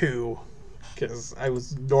 2. Because I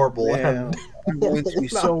was normal. Damn. I'm going to be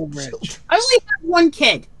so rich. I only have 1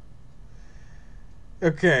 kid.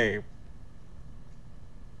 Okay.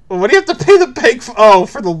 Well, what do you have to pay the bank for? Oh,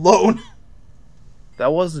 for the loan.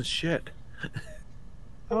 That wasn't shit. I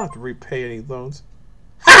don't have to repay any loans.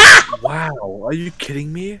 Wow, are you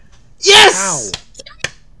kidding me? Yes!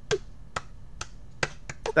 How?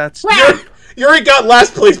 That's Wow. Yuri got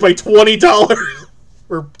last place by $20.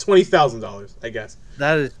 Or $20,000, I guess.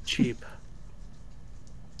 that is cheap.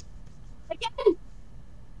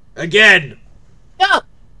 Again! No.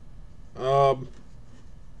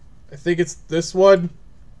 I think it's this one.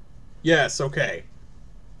 Yes, okay.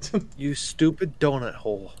 You stupid donut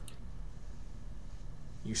hole.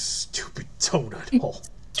 You stupid donut hole.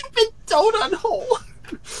 Stupid donut hole.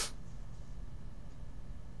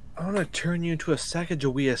 I'm gonna turn you into a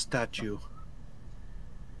Sacagawea statue.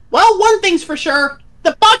 Well, one thing's for sure.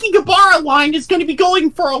 The Bakigabara line is going to be going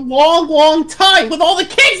for a long, long time with all the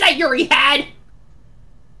kids that Yuri had.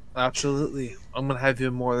 Absolutely. I'm gonna have you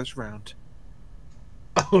more this round.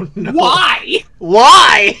 Oh no. Why?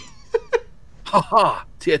 Why? Haha!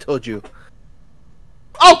 See, I told you.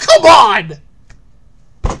 Oh, come on!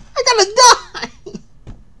 I gotta die!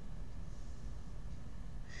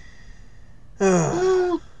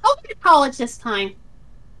 I'll go to college this time.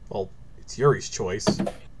 Well, it's Yuri's choice.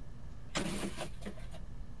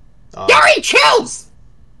 Yuri, choose!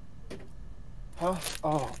 Huh?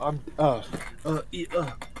 Oh,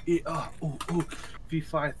 ooh. Be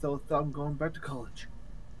fine, though. I'm going back to college.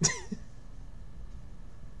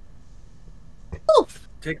 Oof,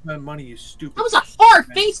 Take my money, you stupid. that was a hard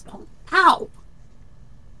face pump. Ow.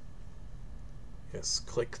 Yes,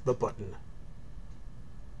 click the button.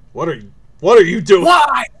 What are you doing?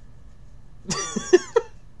 Why?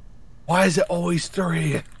 Why is it always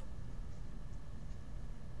 3?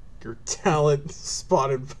 Your talent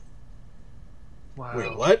spotted. Wow.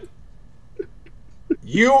 Wait, what?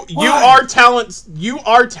 You are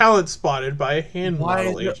talent spotted by a hand Why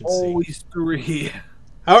model is it agency. always 3?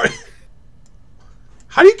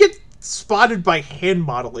 How do you get spotted by hand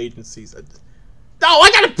model agencies? No,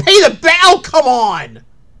 I gotta pay the bill. Come on.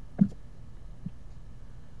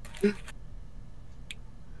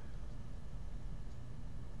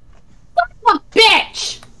 What a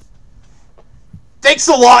bitch! Thanks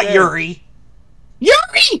a lot, Hey. Yuri.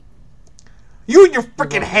 Yuri! You and your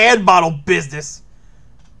freaking hand model business.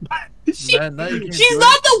 She, Now you can't she's do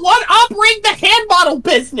not the one operating the hand model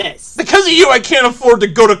business! Because of you, I can't afford to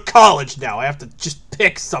go to college now. I have to just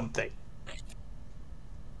pick something.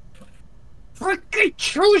 Freaking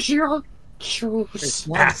choose your choose. It's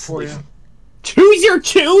not for you. Athlete Choose your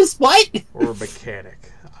choose? What? or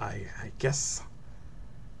mechanic. I guess.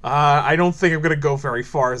 I don't think I'm gonna go very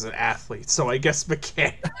far as an athlete, so I guess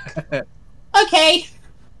mechanic. Okay.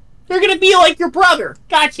 You're gonna be like your brother.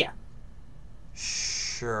 Gotcha.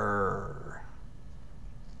 Sure.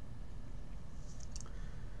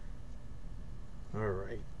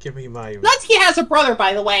 Alright, give me my... Natsuki has a brother,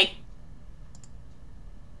 by the way.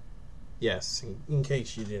 Yes, in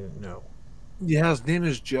case you didn't know. Yeah, his name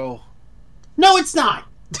is Joe. No, it's not.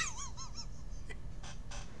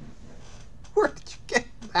 Where did you get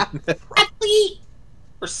that from? Athlete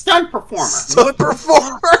or stunt performer. Stunt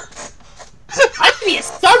performer? I can be a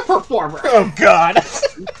stunt performer. Oh god.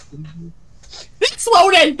 This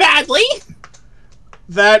won't end badly.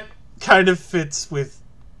 That kind of fits with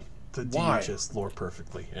the Why? DHS lore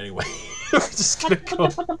perfectly. Anyway, we're just gonna go.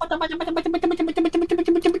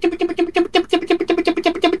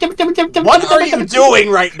 What are you doing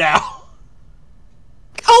right now?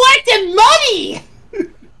 Collecting money.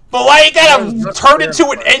 But why you gotta turn into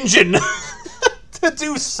an engine to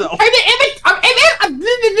do so?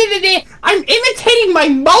 I'm imitating my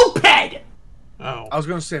moped. Oh, I was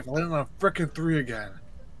gonna say, if I land on a frickin' 3 again.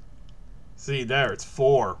 see there, it's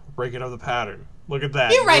 4. Breaking up the pattern. Look at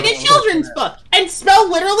that. You write a children's book and spell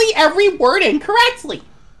literally every word incorrectly.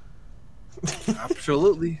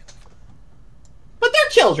 Absolutely. But they're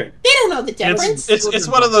children. They don't know the difference. It's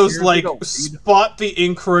one of those, like, spot the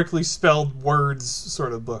incorrectly spelled words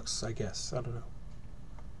sort of books, I guess. I don't know.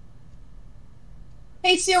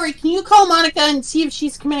 Hey, Sayori, can you call Monica and see if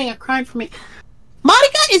she's committing a crime for me?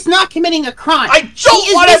 Monica is not committing a crime. I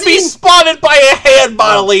don't want to be spotted by a hand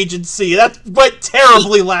model agency. That went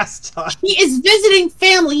terribly last time. He is visiting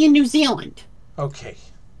family in New Zealand. Okay.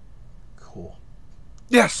 Cool.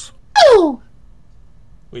 Yes. Oh!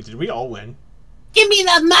 Wait, did we all win? Give me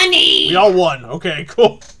the money! We all won. Okay,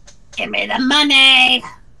 cool. Give me the money!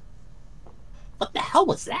 What the hell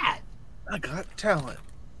was that? I got talent.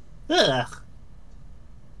 Ugh.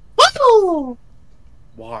 Woo!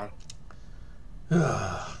 Wow.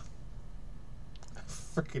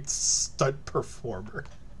 Freaking stunt performer.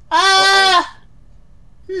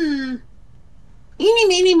 Eeny,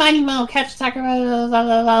 meeny, miny, mo, catch, attacker,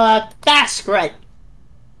 that's great.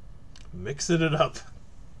 Mixing it up.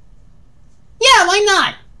 Yeah, why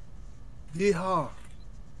not? Yeehaw.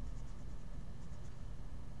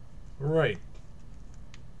 Right.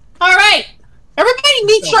 Alright. Everybody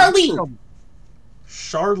meet Charlene.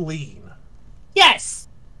 Charlene. Yes.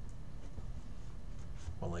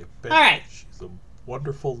 Well, I bet Alright. she's a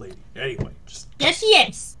wonderful lady. Anyway, just... Yes, she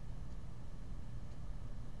is.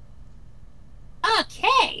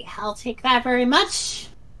 Okay, I'll take that very much.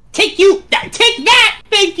 Take that!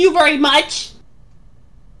 Thank you very much!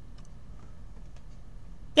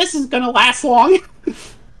 This is gonna last long.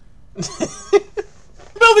 Moving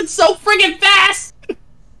so friggin' fast!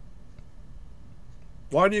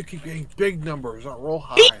 Why do you keep getting big numbers on roll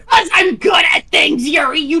high? Because I'm good at things,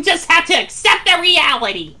 Yuri! You just have to accept the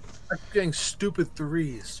reality! I'm getting stupid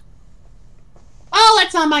threes. Oh,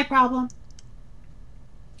 that's not my problem.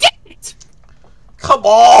 Damn it! Come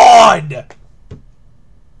on!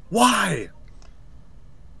 Why?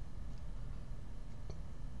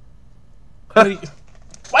 Why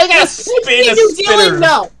you gotta spin a New spinner?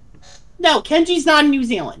 Zealand? No, Kenji's not in New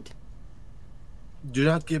Zealand. Do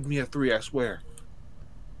not give me a 3, I swear.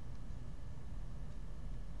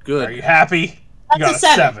 Good. Are you happy? That's You got a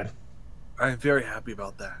 7. I'm very happy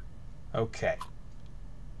about that. Okay.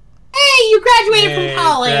 Hey, you graduated from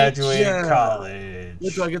college. Graduated college.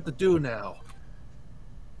 What do I get to do now?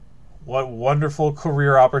 What wonderful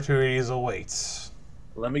career opportunities awaits.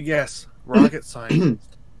 Let me guess. Rocket science.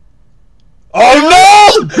 Oh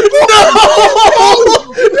no!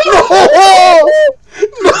 No!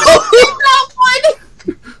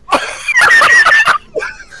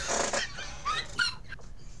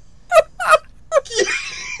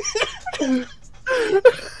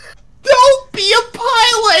 Don't be a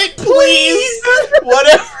pilot, please.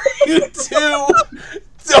 Whatever you do,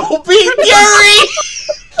 don't be Yuri!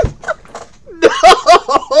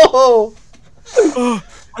 No!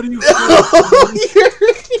 What do you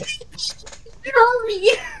Yuri!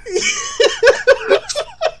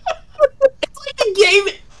 It's like the game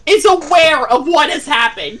is aware of what has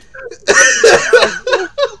happened.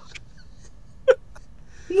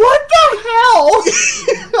 What the hell?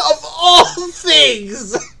 Of all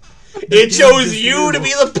things, it chose you to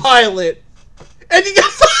be the pilot, and you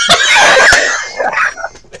got.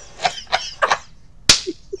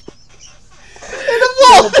 And of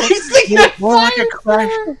all things, they got more like a crash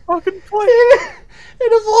fire. fucking plane.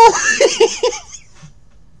 And of all things.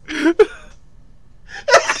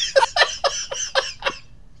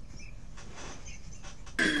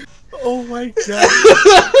 Oh my god.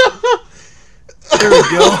 There we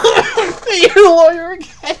go. You're a lawyer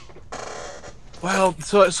again. Well,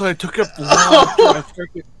 so I took up the law after I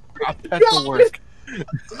freaking got paperwork.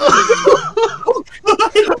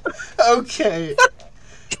 Okay.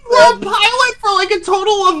 You were a pilot for like a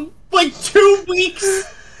total of like 2 weeks,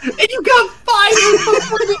 and you got fired for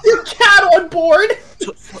bringing your cat on board.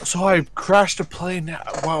 So I crashed a plane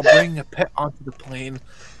while bringing a pet onto the plane.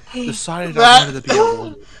 Decided I wanted to be a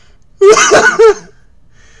lawyer.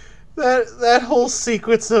 That whole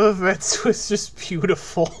sequence of events was just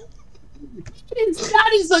beautiful.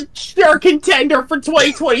 That is a sure contender for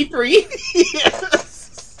 2023.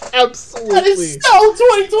 Yes, absolutely. That is so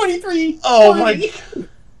 2023. Oh my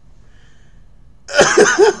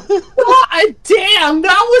God damn,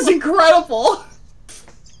 that was incredible.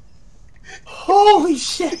 Holy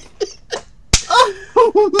shit.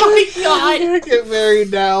 Oh my god. I'm gonna get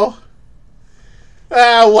married now.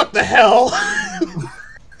 Ah, what the hell?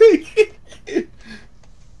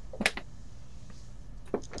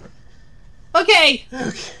 Okay.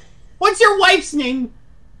 What's your wife's name,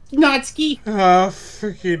 Natsuki?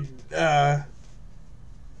 Freaking,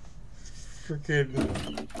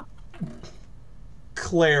 Freaking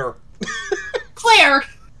Claire. Claire.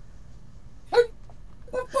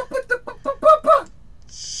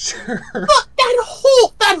 Sure. Look, that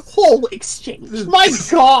whole exchange. My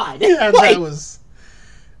God. Yeah, like, that was.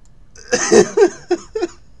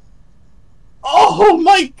 Oh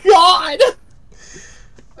my God.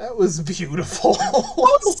 That was beautiful. That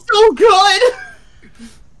was so good.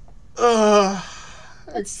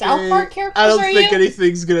 What South Park characters I don't are think you?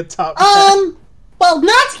 anything's gonna top that. Well,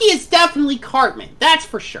 Natsuki is definitely Cartman. That's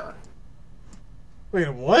for sure.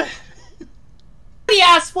 Wait, what? He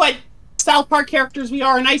asked what South Park characters we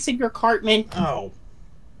are, and I said you're Cartman. Oh.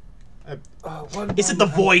 Is it the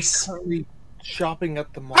voice? Currently shopping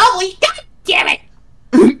at the mall. Probably. God damn it.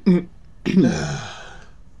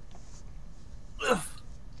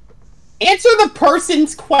 Answer the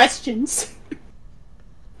person's questions.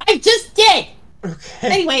 I just did. Okay.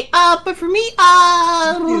 Anyway, but for me,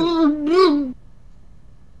 I don't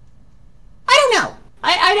know.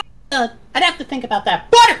 I'd have to think about that.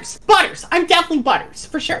 Butters. I'm definitely Butters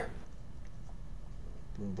for sure.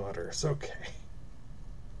 Butters. Okay.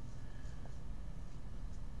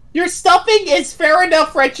 Your stuffing is fair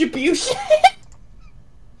enough retribution.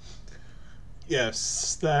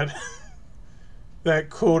 Yes, that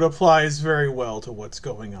quote applies very well to what's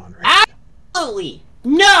going on right now. Absolutely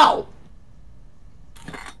no.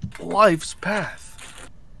 Life's path.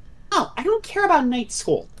 Oh, I don't care about night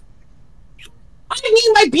school. I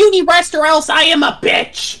need my beauty rest or else I am a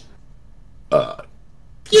bitch.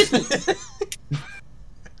 Excuse me.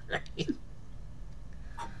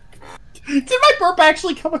 Did my burp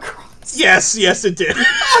actually come across? Yes, it did.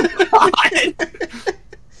 Oh, God.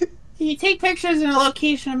 Can you take pictures in a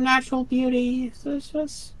location of natural beauty? So it's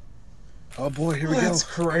just... Oh boy, here we go. That's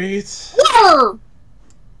great. Whoa!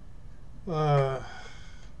 God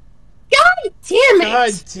God damn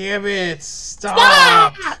it! damn it!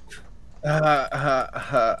 Stop! What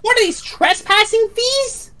are these, trespassing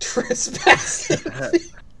fees? Trespassing.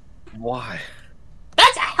 Why?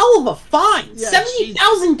 That's a hell of a fine. Yeah,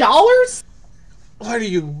 $70,000? What are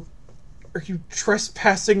you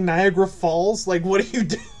trespassing Niagara Falls? Like, what are you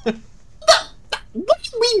doing? What do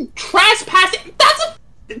you mean trespassing?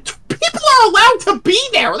 People are allowed to be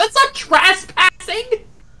there. That's not trespassing.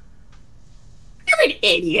 You're an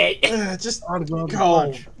idiot. Just I'll go.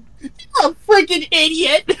 go. You're a freaking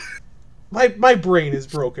idiot. My brain is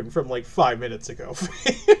broken from like 5 minutes ago.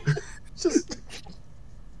 Just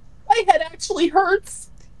My head actually hurts.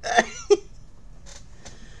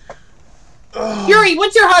 Yuri,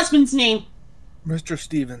 what's your husband's name? Mr.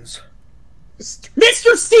 Stevens.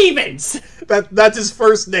 Mr. Stevens. That's his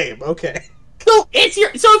first name. Okay. So if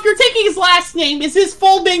you're taking his last name, is his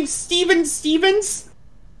full name Steven Stevens?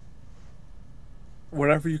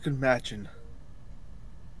 Whatever you can imagine.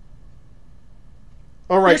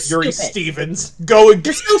 All right, You're Yuri stupid. Stevens, go and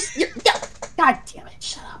You're so... God damn it,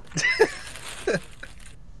 shut up.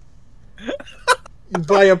 You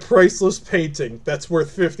buy a priceless painting that's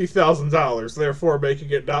worth $50,000, therefore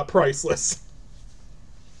making it not priceless.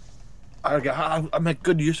 I make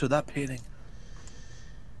good use of that painting.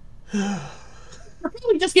 We're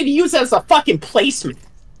probably just gonna use it as a fucking placement.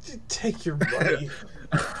 Take your money.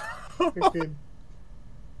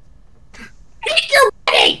 Take your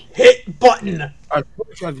money! Hit button. I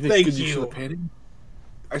tried to make Thank good use you. of the painting.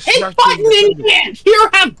 I Hit smacked button you in hand! Here,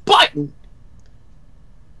 have button!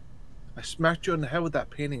 I smacked you in the head with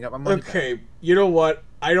that painting. Got my money back. Okay, you know what?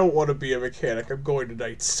 I don't want to be a mechanic. I'm going to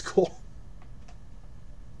night school.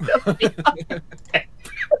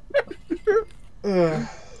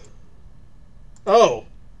 Oh.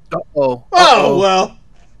 Uh-oh. Oh, well.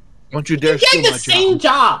 Don't you dare You're getting steal the my same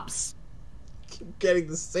job. jobs. Keep getting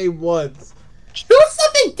the same ones. Do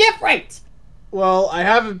something different! Well, I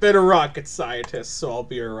haven't been a rocket scientist, so I'll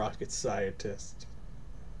be a rocket scientist.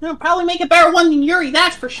 You'll probably make a better one than Yuri,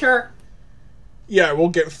 that's for sure. Yeah, I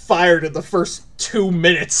won't get fired in the first 2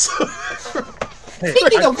 minutes. Hey,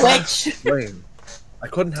 Speaking I of crashed which- the plane. I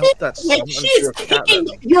couldn't help that. Like, She's she's kicking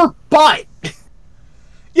your butt!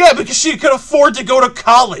 Yeah, because she could afford to go to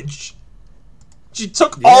college. She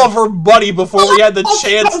took all of her money before we had the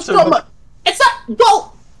chance to... It's not...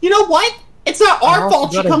 Well, you know what? It's not I our also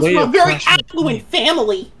fault she got a comes way from a of very crashing a affluent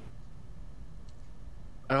family.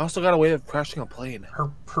 I also got a way of crashing a plane. Her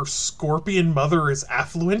scorpion mother is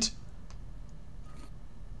affluent?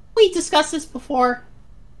 We discussed this before.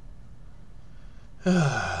 What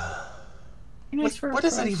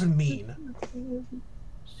does that even mean?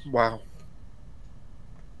 Wow.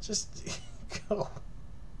 Just... go.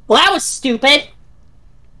 Well, that was stupid.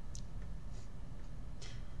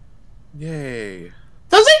 Yay.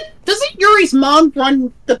 Doesn't Yuri's mom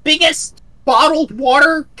run the biggest bottled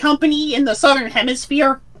water company in the Southern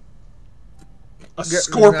Hemisphere? A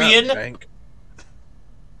scorpion?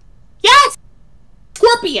 Yes!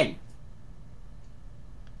 Scorpion!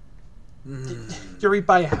 Yuri,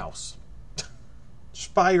 buy a house.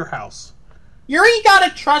 Just buy your house. Yuri got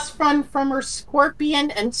a trust fund from her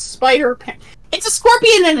scorpion and spider parent. It's a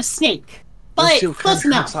scorpion and a snake. But close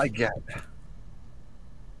enough. I get.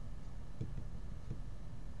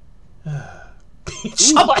 A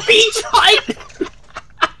beach hut?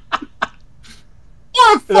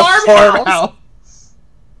 Or a farmhouse?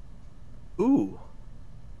 Ooh.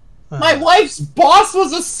 My wife's boss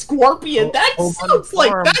was a scorpion. That sounds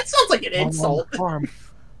like an insult.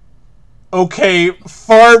 Okay,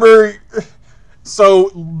 farmer. So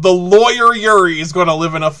the lawyer Yuri is going to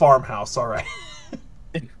live in a farmhouse. All right.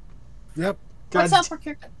 Yep. What's up for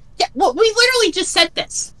character? Yeah. Well, we literally just said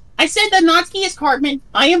this. I said that Natsuki is Cartman,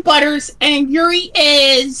 I am Butters, and Yuri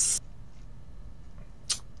is...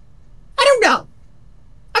 I don't know.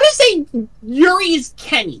 I'm just saying Yuri is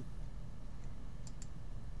Kenny.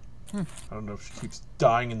 I don't know if she keeps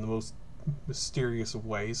dying in the most mysterious of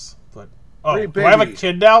ways, but... Oh, hey, do I have a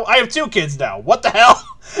kid now? I have 2 kids now. What the hell?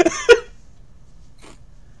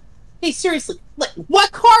 Hey, seriously,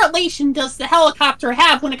 what correlation does the helicopter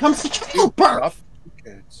have when it comes to childbirth?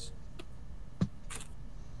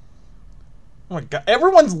 Oh my god,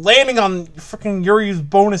 everyone's landing on freaking Yuri's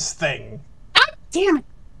bonus thing. God damn it.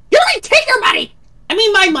 Yuri, take your money! I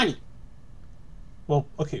mean my money. Well,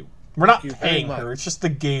 okay, we're not paying her, it's just the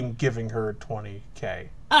game giving her 20k.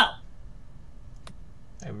 Oh.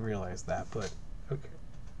 I realize that, but okay.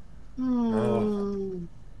 No.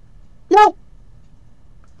 Not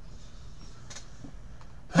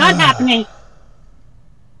happening.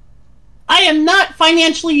 I am not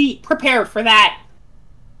financially prepared for that.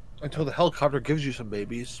 Until the helicopter gives you some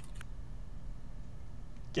babies.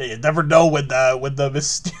 Yeah, you never know when the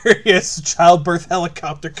mysterious childbirth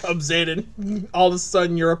helicopter comes in and all of a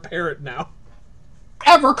sudden you're a parent now.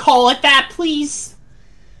 Ever call it that, please?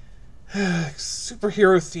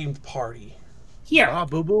 Superhero themed party. Here. Ah,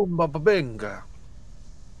 boom, boom, ba, ba, binga.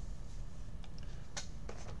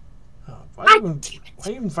 Why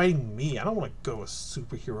are you inviting me? I don't want to go to a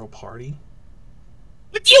superhero party.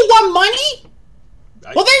 But do you want money?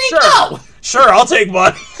 Well, there you go! Sure, I'll take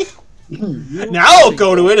money. Now I'll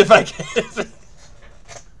go to it if I can.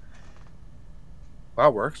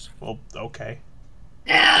 That works. Well, okay.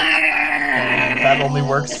 And that only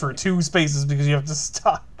works for 2 spaces because you have to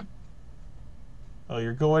stop. Oh,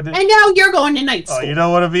 you're going to... And now you're going to night school. Oh, you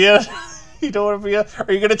don't want to be a... You don't want to be a...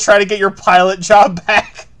 Are you going to try to get your pilot job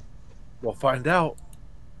back? We'll find out.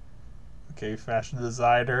 Okay, fashion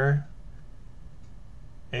designer.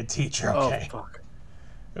 And teacher, okay. Oh, fuck.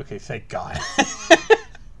 Okay, thank God.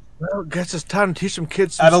 Well, guess it's time to teach some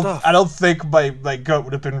kids some stuff. I don't think my gut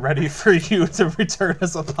would have been ready for you to return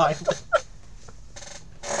as a pilot.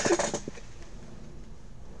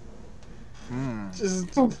 Just...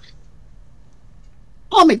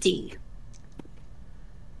 Comedy.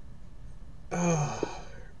 Oh,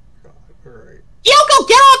 God, alright. Yoko,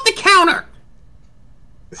 get off the counter!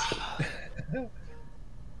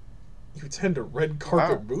 You attend a red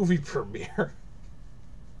carpet movie premiere.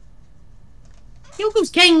 Yoko's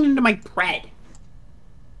getting into my bread.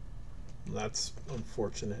 That's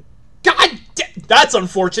unfortunate. God damn, that's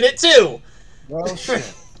unfortunate too! Well,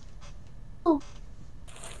 shit. Oh.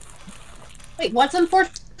 Wait, what's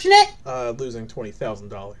unfortunate? Losing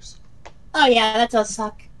 $20,000. Oh yeah, that does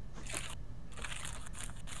suck.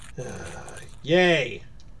 Yay!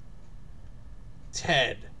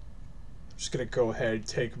 Ted. I'm just gonna go ahead and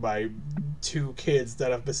take my 2 kids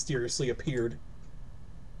that have mysteriously appeared.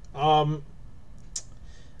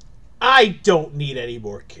 I don't need any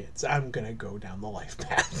more kids. I'm gonna go down the life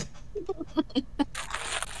path.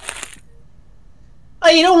 Oh,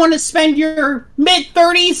 you don't want to spend your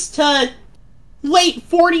mid-30s to late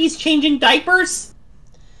 40s changing diapers?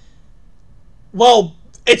 Well,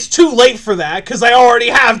 it's too late for that, because I already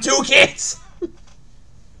have 2 kids!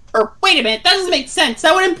 Or, wait a minute, that doesn't make sense.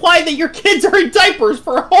 That would imply that your kids are in diapers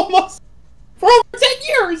for over 10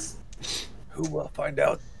 years! Who will find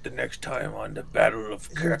out the next time on the Battle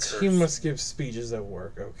of Crackers? He must give speeches at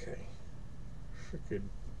work, okay. Freaking...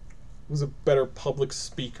 was a better public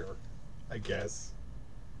speaker, I guess.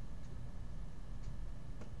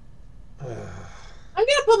 I'm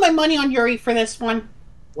gonna put my money on Yuri for this one.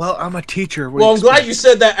 Well, I'm a teacher. Well, I'm glad you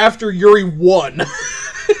said that after Yuri won.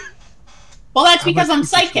 Well, that's because I'm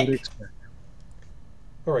psychic.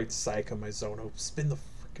 Alright, Psych on my Zono. Spin the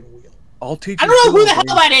freaking wheel. All teachers. I don't know who the hell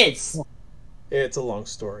that is. It's a long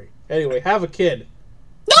story. Anyway, have a kid.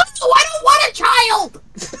 No, I don't don't want a child!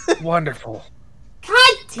 Wonderful.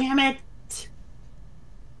 God damn it.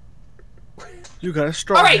 You got a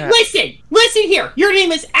strong Alright, hat. listen! Listen here. Your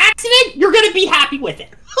name is Accident. You're gonna be happy with it.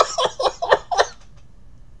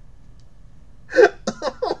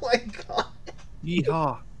 Oh my god.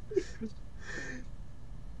 Yeehaw.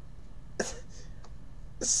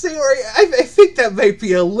 Sayori, I think that might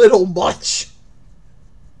be a little much.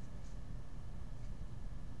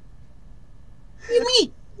 What do you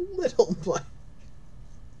mean? Little much.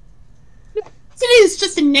 It is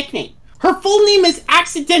just a nickname. Her full name is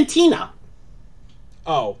Accidentina.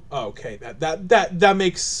 Oh, okay. That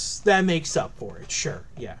makes up for it. Sure,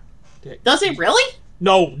 yeah. Does it really?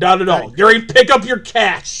 No, not at all. Yuri, pick up your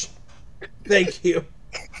cash. Thank you.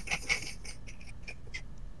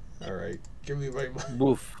 All right, give me my money.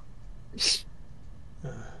 Woof.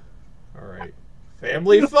 All right,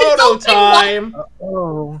 family photo time.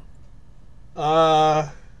 Oh.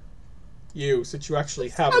 You, since you actually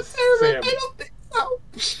have a I family. don't think so.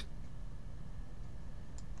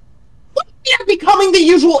 You're becoming the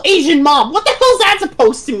usual Asian mom. What the hell is that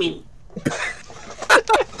supposed to mean?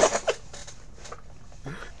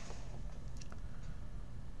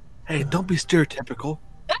 Hey, don't be stereotypical.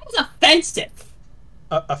 That is offensive.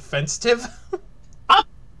 Offensive?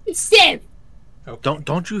 Offensive. Okay.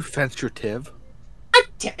 Don't you fence your tiv?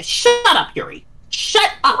 Shut up, Yuri.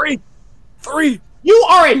 Shut up. Three. You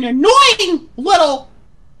are an annoying little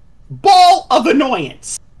ball of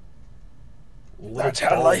annoyance. That's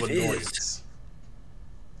how life is.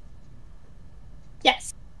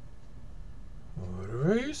 Yes.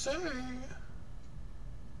 What do you say?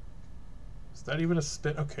 Is that even a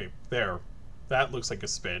spin? Okay, there. That looks like a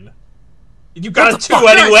spin. You got a 2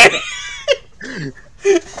 anyway!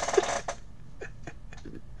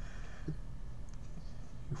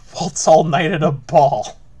 You waltz all night at a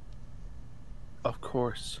ball. Of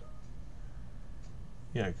course.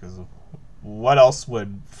 Yeah, because what else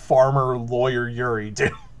would farmer lawyer Yuri do?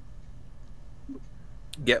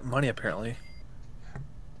 Get money, apparently.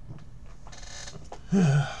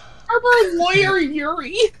 Farmer lawyer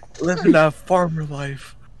Yuri. Living a farmer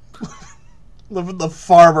life. Living the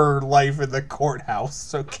farmer life in the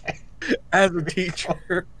courthouse, okay. As a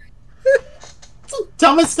teacher. That's the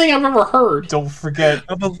dumbest thing I've ever heard. Don't forget...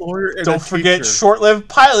 I'm a lawyer and Don't a forget teacher. short-lived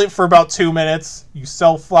pilot for about 2 minutes. You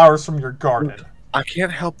sell flowers from your garden. I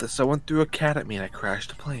can't help this. Someone threw a cat at me and I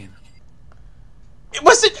crashed a plane. It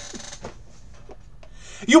wasn't...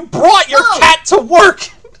 You brought your cat to work!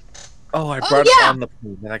 Oh, I brought it on the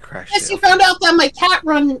plane and I crashed Yes, it. you found out that my cat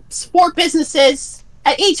runs sport businesses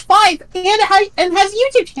at age 5 and has a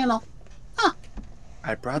YouTube channel. Huh.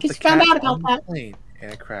 I brought I the just found cat out about on the that. plane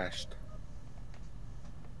and it crashed.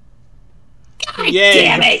 God Yay,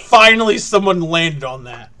 damn it! finally someone landed on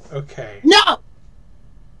that. Okay. No!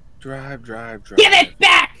 Drive. Give it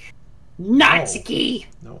back! Natsuki!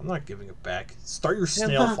 No, I'm not giving it back. Start your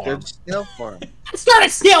snail farm. There's snail farm. Start a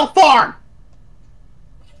snail farm!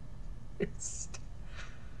 It's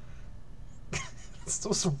the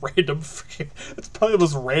most random freaking... It's probably the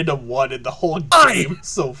most random one in the whole game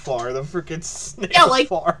so far. The freaking snail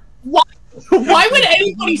farm. Why would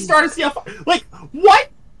anybody start a snail farm? Like,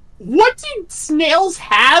 what do snails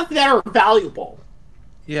have that are valuable?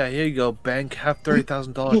 Yeah, here you go. Bank, have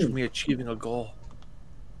 $30,000 for me achieving a goal.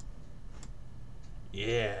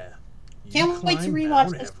 Yeah. Can't wait to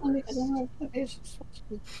rewatch this one because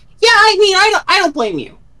yeah, I mean, I don't blame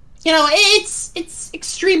you. You know, it's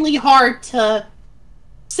extremely hard to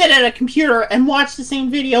sit at a computer and watch the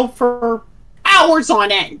same video for hours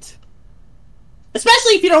on end,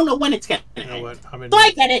 especially if you don't know when it's gonna end. You know what? So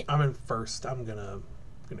I get it. I'm in first. I'm gonna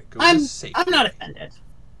go. I'm safe. not offended.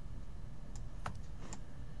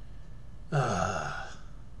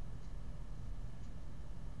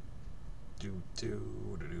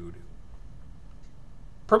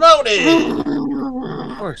 Promoted!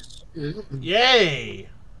 Of course. Yay!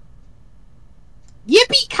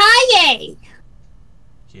 Yippee-ki-yay!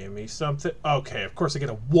 Give me something. Okay, of course I get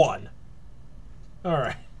a 1.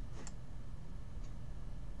 Alright.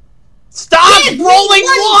 Stop Give me rolling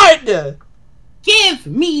money! 1! Give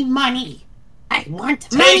me money. I want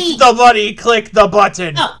Take money. the money, click the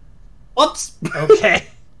button. Oh, whoops. Okay.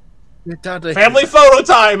 Get down to Family photo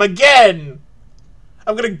time again!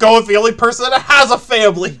 I'm gonna go with the only person that has a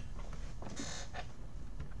family.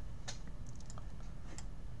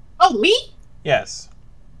 Oh, me? Yes.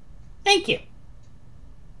 Thank you.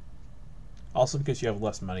 Also because you have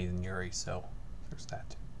less money than Yuri, so there's that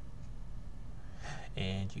too.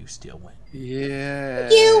 And you still win. Yeah.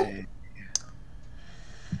 You.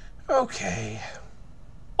 Okay.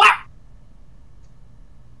 What?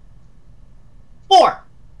 4.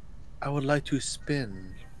 I would like to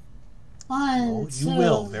spin. Oh, you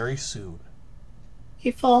will very soon.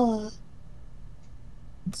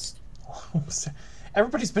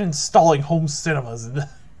 Everybody's been installing home cinemas.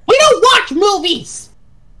 We don't watch movies!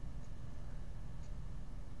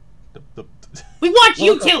 We watch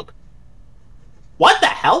YouTube! What the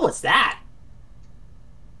hell was that?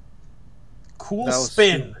 Cool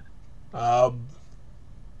spin.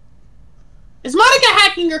 Is Monica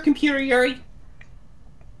hacking your computer, Yuri?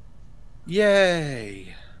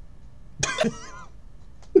 Yay!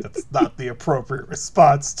 That's not the appropriate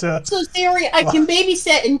response to... So, Sayori, I can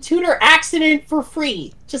babysit and tutor accident for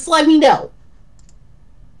free. Just let me know.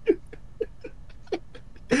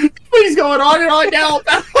 He's going on and on now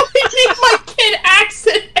about how I made my kid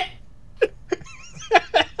accident.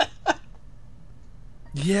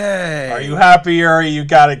 Yay! Are you happy, Yuri? You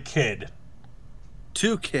got a kid.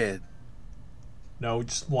 2 kids. No,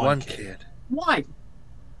 just one kid. One.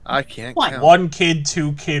 I can't count. 1 kid,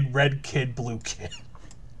 2 kid, red kid, blue kid.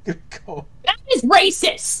 Go. That is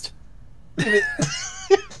racist.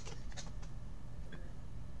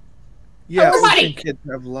 Yeah, all kids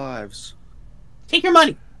have lives. Take your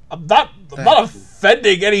money. I'm not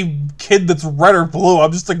offending any kid that's red or blue.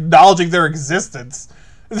 I'm just acknowledging their existence.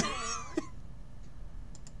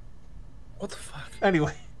 What the fuck?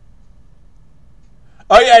 Anyway.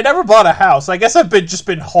 Oh yeah, I never bought a house. I guess I've just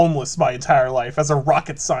been homeless my entire life as a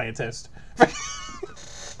rocket scientist.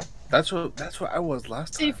 That's what I was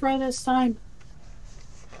last time. Safe run this time.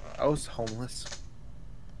 I was homeless.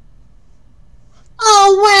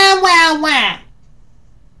 Oh, wow.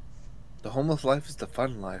 The homeless life is the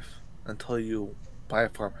fun life until you buy a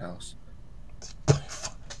farmhouse.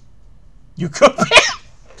 You could be.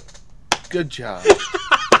 Good job.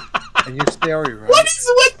 And you're Sayori, right? What is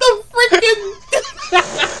with the freaking...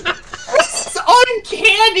 This is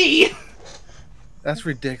uncanny. That's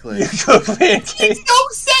ridiculous. You cook pancakes. It makes no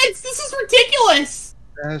sense. This is ridiculous.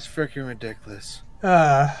 That is freaking ridiculous.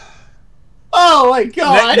 Oh my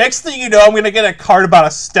god. Next thing you know, I'm gonna get a card about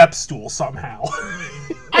a step stool somehow.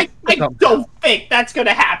 I don't think that's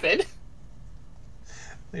gonna happen.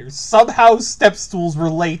 There's somehow step stools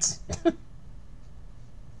relate.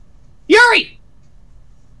 Yuri!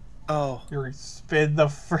 Oh. Yuri, spin the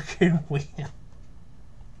freaking wheel.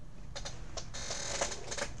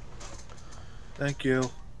 Thank you.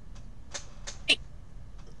 Hey,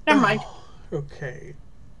 never mind. Okay.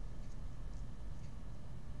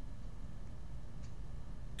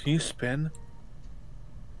 Can you spin?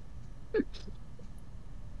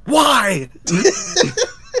 Why?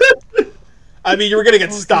 I mean, you were gonna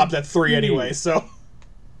get stopped at 3 anyway, so...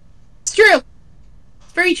 It's true.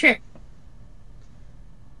 It's very true.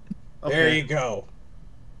 Okay. There you go.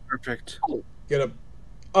 Perfect. Get a...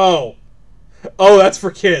 Oh. Oh, that's for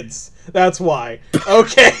kids. That's why.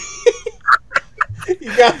 Okay.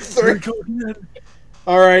 You got 3.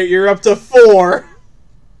 Alright, you're up to 4.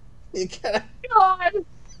 You gotta... God.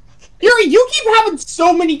 Yuri, you keep having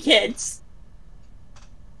so many kids.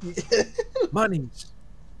 Monies.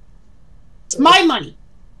 It's my money.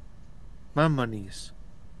 My monies.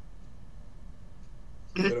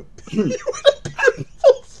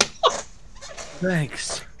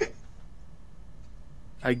 Thanks.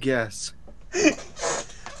 I guess. A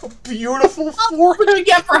beautiful What forehead. did you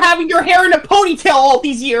get for having your hair in a ponytail all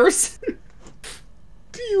these years?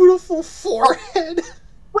 Beautiful forehead.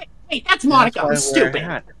 Wait, that's Monica. I'm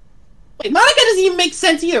stupid. Wait, Monica doesn't even make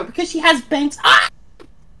sense either because she has bangs. Ah!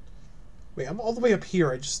 Wait, I'm all the way up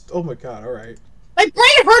here. Oh my god, alright. My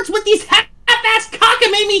brain hurts with these half-ass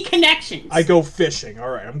cockamamie connections. I go fishing.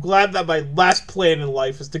 Alright, I'm glad that my last plan in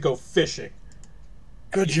life is to go fishing.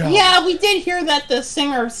 Good job. Yeah, we did hear that the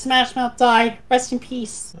singer Smash Mouth died. Rest in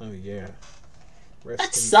peace. Oh yeah.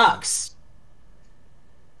 That sucks.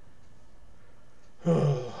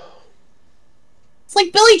 It's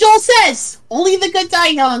like Billy Joel says, only the good die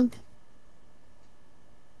young.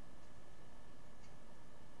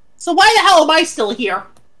 So why the hell am I still here?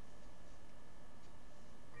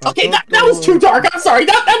 Okay, that was too dark. I'm sorry.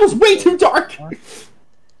 That was way too dark.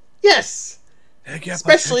 Yes!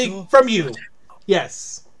 Especially from you.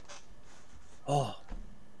 Yes. Oh.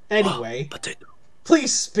 Anyway,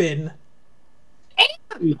 please spin.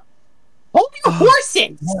 Damn. Hold your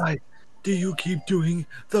horses. Why do you keep doing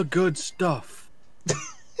the good stuff?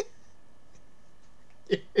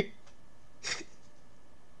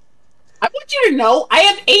 I want you to know I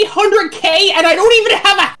have 800K and I don't even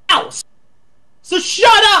have a house. So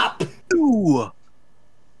shut up. Ooh.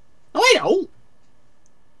 No, I don't.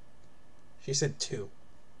 She said 2.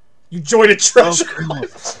 You joined a treasure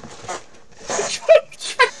hunt.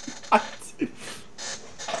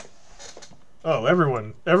 Oh,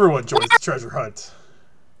 everyone joins the treasure hunt.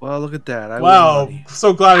 Well, look at that. I Wow, won money.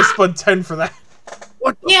 so glad I spun 10 for that.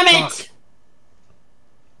 What the Damn fuck? it!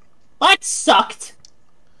 That sucked.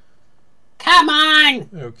 Come on!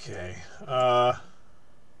 Okay.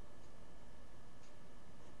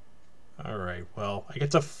 Alright, well, I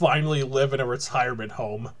get to finally live in a retirement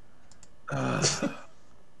home.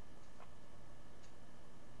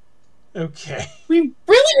 Okay. We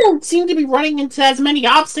really don't seem to be running into as many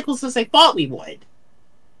obstacles as I thought we would.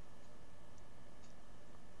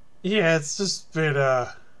 Yeah, it's just been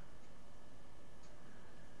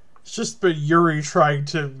Yuri trying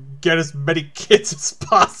to get as many kids as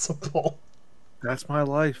possible. That's my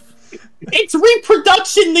life. It's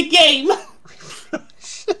reproduction, the game!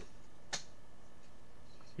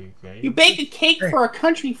 Okay. You bake a cake for a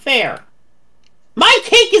country fair. My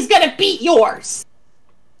cake is gonna beat yours!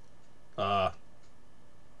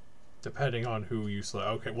 Depending on who you select.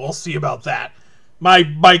 Okay, we'll see about that. My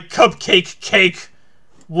cupcake cake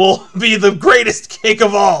will be the greatest cake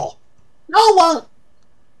of all. No, well...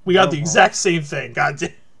 We got the exact same thing. God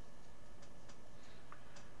damn.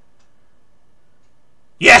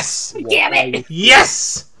 Yes! Damn it!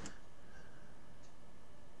 Yes!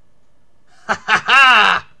 Ha ha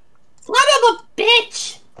ha! Son of a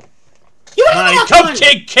bitch! You have My enough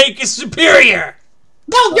cupcake money. cake is superior!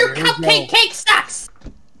 No, your there we cupcake go. cake sucks!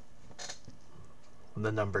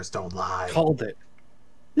 The numbers don't lie. Called it.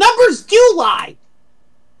 Numbers do lie!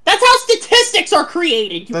 That's how statistics are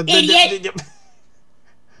created, you idiot!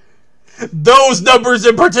 Those numbers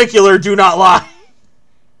in particular do not lie.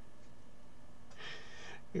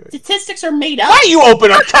 Statistics are made up. Why do you open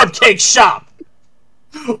a cupcake shop?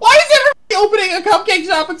 Why is everybody opening a cupcake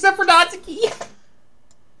shop except for Natsuki?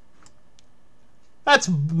 That's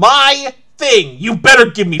my thing. You better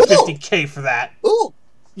give me 50K for that. Ooh,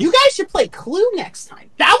 you guys should play Clue next time.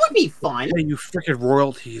 That would be fun. Hey, you freaking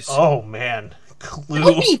royalties. Oh man, That would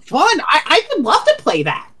Clue. be fun. I would love to play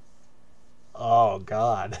that. Oh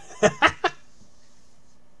god.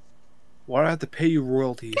 Why do I have to pay you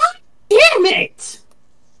royalties? Damn it!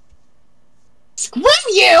 Screw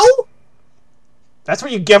you! That's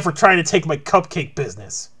what you get for trying to take my cupcake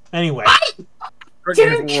business. Anyway,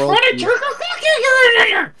 Didn't try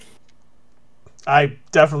to I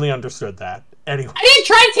definitely understood that. Anyway. I didn't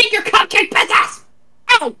try to take your cupcake business!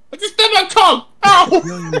 Ow! I just bit my tongue! Ow!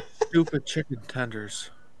 You stupid chicken tenders.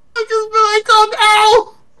 I just bit my tongue!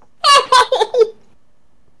 Ow! Ow!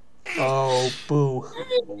 Oh, boo.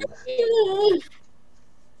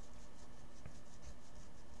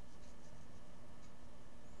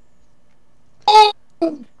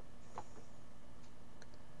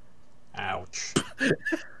 Ouch.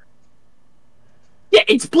 Yeah,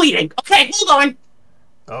 it's bleeding. Okay, hold on.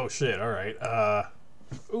 Oh shit, alright.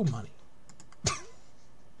 Ooh, money.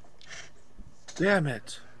 Damn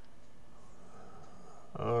it.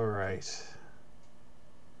 Alright.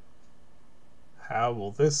 How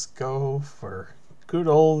will this go for good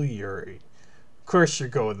old Yuri? Of course you're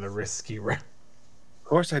going the risky route. Of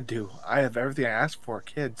course I do. I have everything I asked for,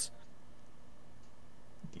 kids.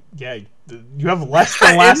 Yeah, you have less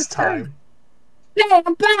than last time. Yeah,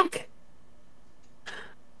 I'm back.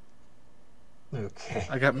 Okay.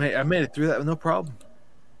 I made it through that with no problem.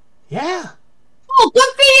 Yeah. Oh,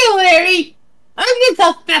 good for you, Larry. I'm just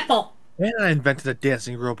so special. And I invented a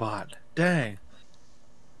dancing robot. Dang.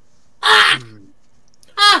 Ah!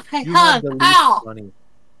 Ah, my You have hug. the least Ow! money.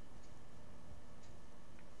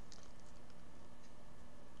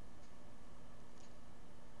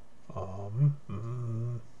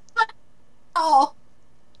 Mm. Oh.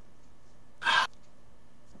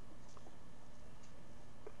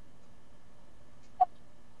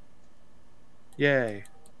 Yay.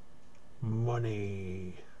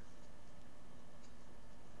 Money.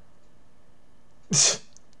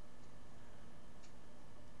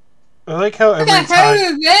 I like how every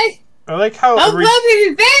time. I like how I'm every. going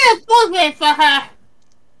to be very for her.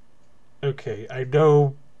 Okay, I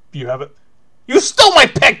know you have it. You stole my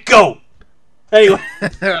pet goat. Anyway.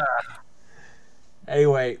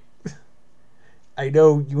 Anyway, I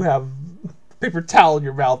know you have a paper towel in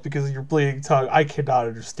your mouth because of your bleeding tongue. I cannot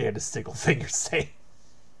understand a single thing you're saying.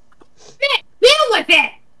 Deal with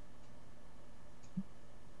it.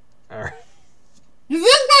 Alright. You're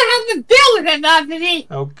just gonna have to deal with it,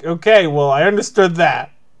 Natsuki. Okay, well, I understood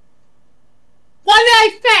that. What did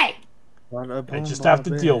I say? I just have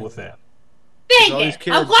to deal with it. Thank all you. these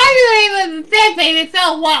kids. I'm glad you're able to translate it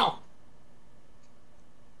so well.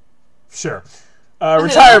 Sure. Okay,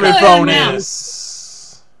 Retirement let's go ahead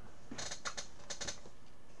bonus.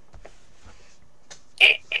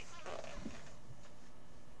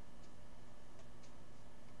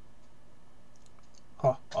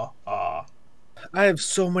 I have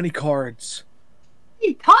so many cards.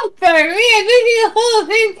 You talk better. This is the whole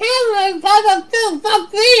thing. I'm still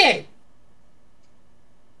reading.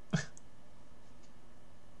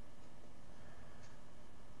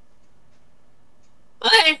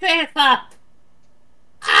 What is this?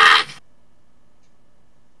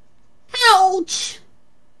 Ouch!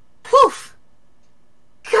 Poof!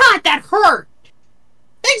 God, that hurt!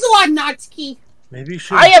 Thanks a lot, Natsuki. Maybe you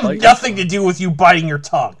should. I have nothing to do with you biting your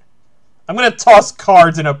tongue. I'm gonna toss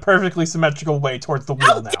cards in a perfectly symmetrical way towards the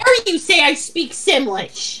wheel now. How dare you say I speak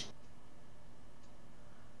Simlish?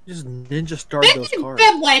 Just ninja started those cards.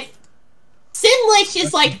 Simlish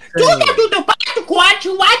is like, do not do the what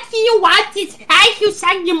you want it. I you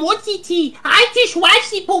sang the motiti. I just watch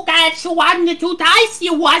the pokachu on the two dice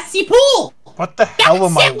you watch the pool. What the hell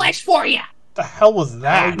am I? Simlish for you. What the hell was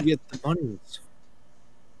that? How do you get the monies?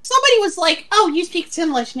 Somebody was like, oh, you speak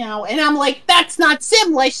Simlish now. And I'm like, that's not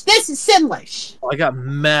Simlish. This is Simlish. Oh, I got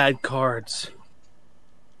mad cards.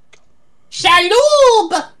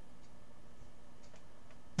 Shaloob!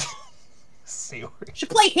 Sayori. Should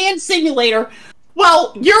play Hand Simulator.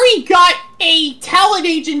 Well, Yuri got a talent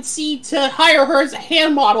agency to hire her as a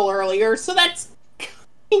hand model earlier, so that's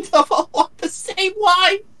kind of along the same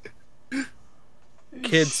line.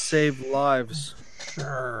 Kids save lives.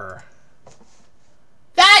 Sure.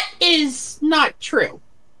 That is not true.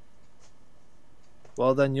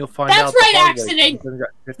 Well, then you'll find That's out. That's right, accident.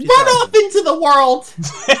 Run off into the world.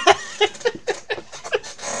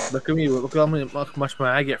 Look at me. Look how much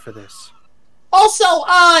money I get for this. Also,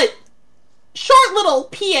 short little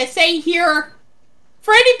PSA here.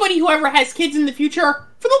 For anybody who ever has kids in the future,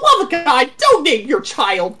 for the love of God, don't name your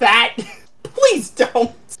child that. Please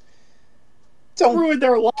don't. Don't ruin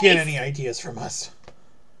their life. Get any ideas from us.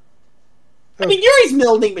 I mean, Yuri's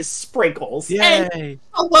middle name is Sprinkles. Yay. And,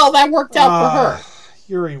 oh, well, that worked out for her.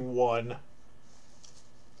 Yuri won.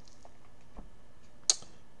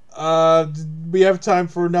 We have time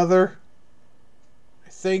for another? I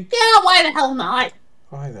think. Yeah, why the hell not?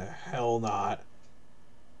 Why the hell not?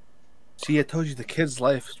 See, I told you the kid's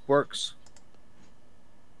life works.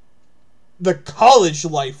 The college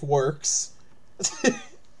life works.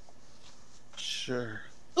 Sure.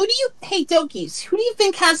 Hey Dokis, who do you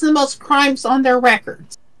think has the most crimes on their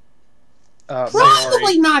records?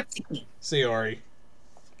 Probably not me. Sayori.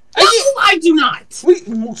 No, I do not.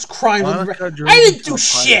 Most crimes on the record. I didn't do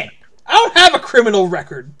shit. I don't have a criminal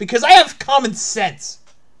record because I have common sense.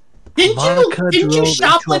 Didn't you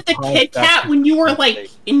shoplift a Kit Kat when you were like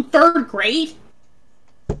in 3rd grade?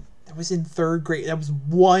 That was in 3rd grade. That was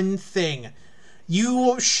one thing.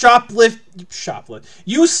 You shoplift.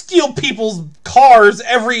 You steal people's cars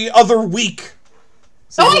every other week.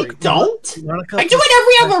 No, I don't. I do it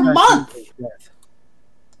every other month.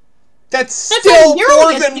 That's still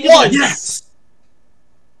more than once. Yes.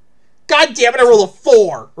 God damn it! I rolled a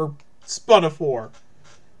 4 or spun a 4.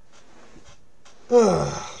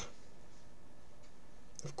 Of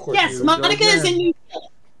course. Yes, Monica is in New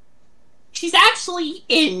Zealand. She's actually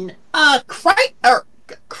in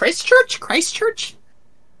Christchurch?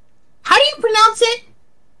 How do you pronounce it?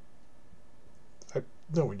 I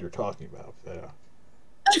know what you're talking about.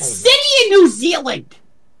 A city in New Zealand.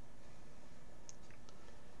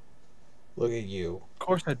 Look at you. Of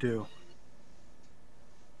course I do.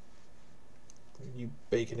 You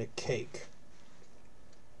baking a cake.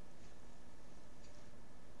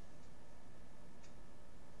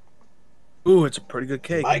 Ooh, it's a pretty good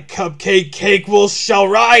cake. My cupcake cake shall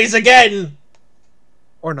rise again!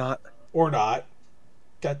 Or not. Or not.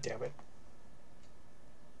 God damn it.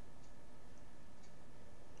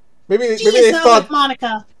 Maybe they thought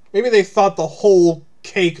Monica. Maybe they thought the whole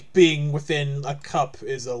cake being within a cup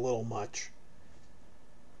is a little much.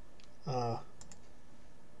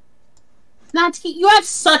 Natsuki, you have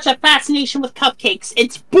such a fascination with cupcakes.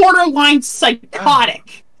 It's borderline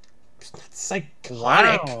psychotic. It's not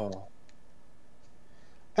psychotic. Wow.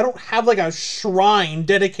 I don't have like a shrine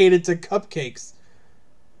dedicated to cupcakes.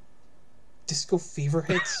 Disco fever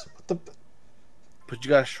hits? What the? But you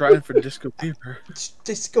got a shrine for Disco Fever.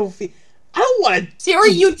 Disco fever. I don't want to.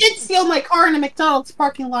 Sayori, you did steal my car in a McDonald's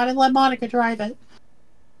parking lot and let Monica drive it.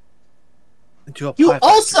 You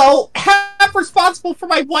also have responsible for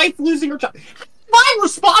my wife losing her job. I'm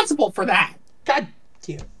responsible for that. God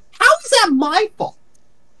damn. How is that my fault?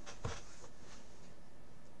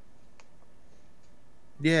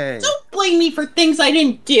 Yay. Don't blame me for things I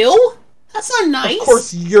didn't do. That's not nice. Of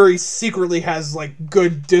course, Yuri secretly has like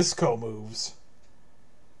good disco moves.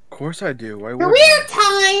 Of course I do. Career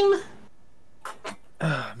time.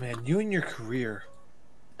 Ah, man, you and your career.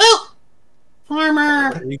 Oh,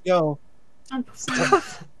 farmer. There you go. Can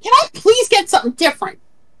I please get something different?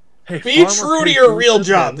 Hey, Be true to your real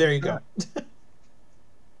job. There you go.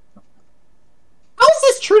 How is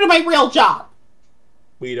this true to my real job?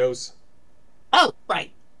 Weedos. Oh,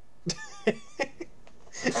 right.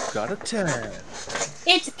 Got a 10.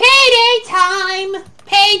 It's payday time!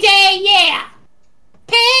 Payday, yeah!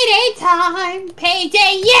 Payday time!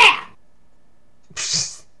 Payday, yeah!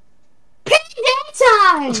 Payday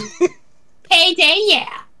time! Payday,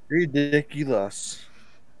 yeah! Ridiculous.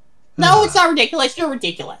 No, it's not ridiculous. You're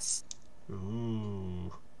ridiculous.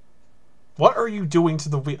 Ooh. What are you doing to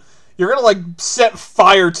the wheel? You're gonna, like, set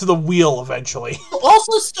fire to the wheel eventually.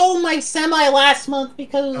 Also stole my semi last month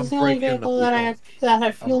because it was I'm the only breaking vehicle the that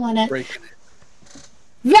had fuel in it. Breaking it.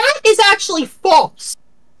 That is actually false.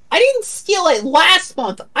 I didn't steal it last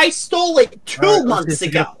month. I stole it 2 months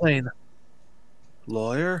ago. Plane.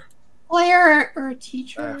 Lawyer? Lawyer or a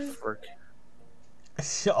teacher? Frick.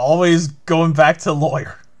 Always going back to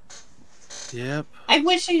lawyer. Yep. I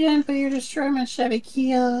wish I didn't, but you're destroying my Chevy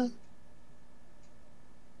Kia.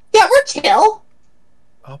 Yeah, we're chill.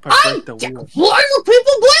 I hope I break the wheel. Why are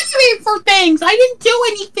people blaming me for things? I didn't do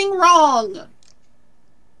anything wrong.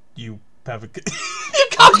 You have a... you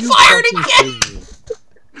got fired again!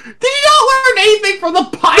 Did you not learn anything from the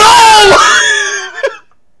pilot?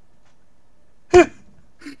 No!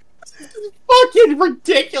 Fucking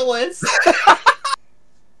ridiculous.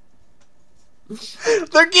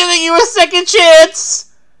 They're giving you a second chance!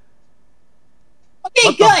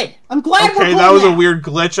 Okay, good. I'm glad we're Okay, that was a weird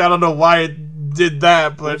glitch. I don't know why it did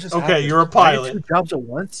that, but okay, happened? you're a pilot. 2 jobs at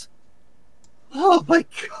once? Oh my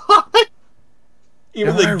god.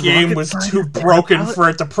 Even the game was too broken for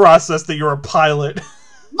it to process that you're a pilot.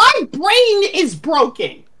 My brain is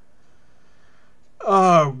broken.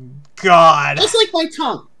 Oh, God. Just like my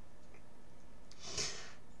tongue.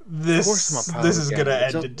 This is gonna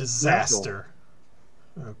end in disaster.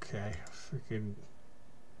 Okay, freaking...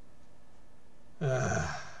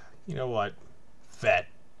 you know what? Vet.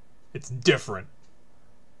 It's different.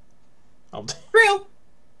 True.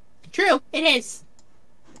 True, it is.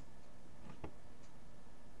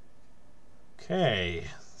 Okay,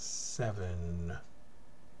 7.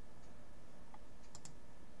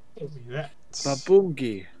 Give me that.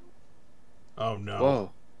 Baboongi. Oh no.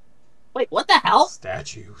 Whoa. Wait, what the hell?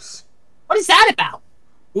 Statues. What is that about?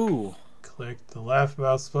 Ooh. Click the left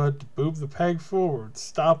mouse button to move the peg forward.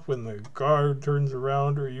 Stop when the guard turns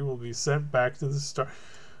around or you will be sent back to the start.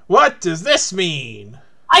 What does this mean?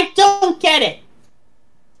 I don't get it.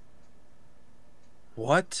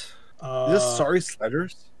 What? Is this Sorry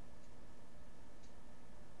Sliders?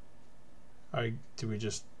 Do we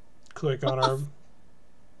just click on our...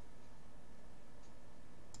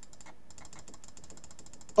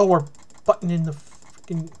 Oh, we're buttoning the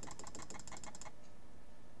freaking...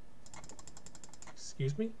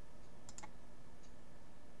 Excuse me?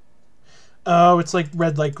 Oh, it's like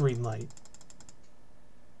red light, green light.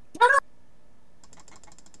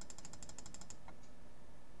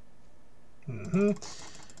 Mm-hmm.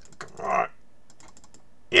 Come on.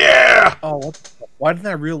 Yeah! Oh, why didn't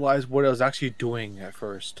I realize what I was actually doing at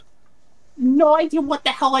first? No idea what the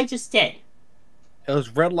hell I just did. It was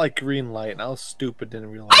red light, green light, and I was stupid,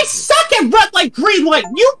 didn't realize I suck at red light, green light.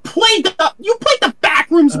 You played the back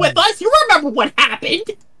rooms with us. You remember what happened?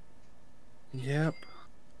 Yep.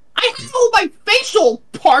 I had all my facial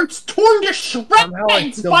parts torn to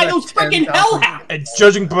shreds by those freaking hellhounds. And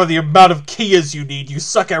judging by the amount of Kias you need, you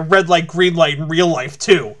suck at red light, green light in real life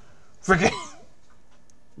too. Freaking.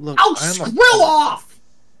 Look, Oh, screw off!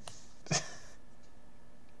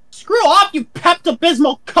 Screw off, you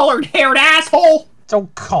Pepto-Bismol colored haired asshole!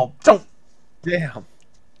 Don't. Damn.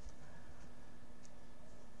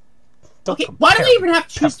 Okay, why do we even have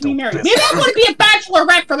to choose to be married? Maybe I want to be a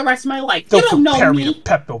bachelorette for the rest of my life. You don't know compare me to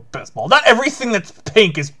Pepto-Bismol. Not everything that's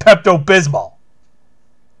pink is Pepto-Bismol.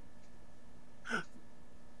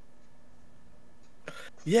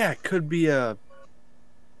 Yeah, it could be a...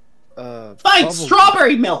 Fine,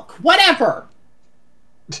 strawberry milk, whatever.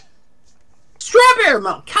 Strawberry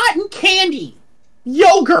milk, cotton candy,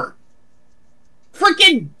 yogurt,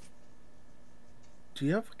 freaking... Do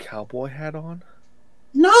you have a cowboy hat on?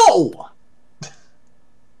 No!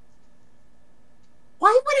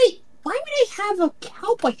 Why would I have a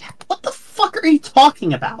cowboy hat? What the fuck are you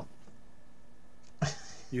talking about?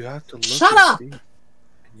 You have to look Shut up! and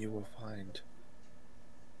you will find...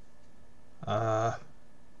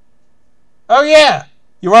 Oh yeah!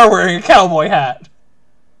 You are wearing a cowboy hat.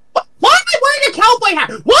 Why am I wearing a cowboy hat?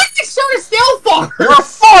 Why is this shirt a snail farmer? You're a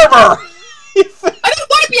farmer! I don't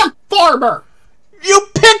want to be a farmer! You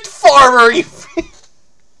picked farmer!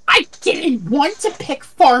 I didn't want to pick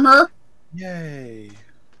farmer! Yay.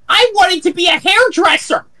 I wanted to be a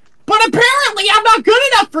hairdresser, but apparently I'm not good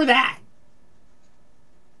enough for that.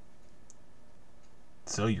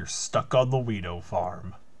 So you're stuck on the Weedo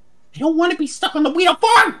farm. I don't want to be stuck on the Weedo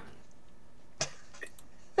farm.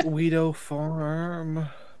 Weedo farm.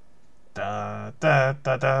 Da, da,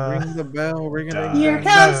 da, da. Ring the bell, ring it. Here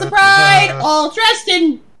comes the bride, all dressed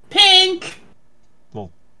in pink.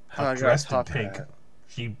 Well, I dressed got in a top pink. hat.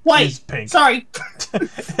 She Wait, is pink. sorry.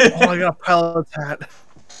 Oh, I got a pilot's hat.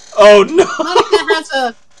 Oh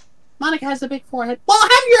no! Monica has a big forehead. Well,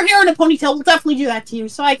 have your hair in a ponytail. We'll definitely do that to you,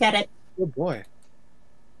 so I get it. Oh boy.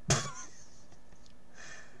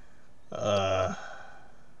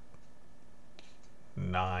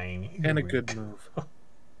 9. And a good move.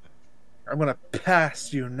 I'm gonna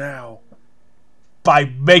pass you now. By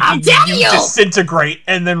making you you! disintegrate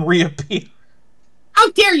and then reappear. How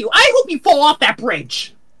dare you! I hope you fall off that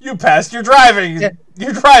bridge. You passed your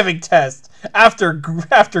driving test after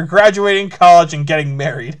graduating college and getting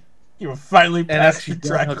married. You have finally And passed actually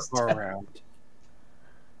your turn the driver's car test. around.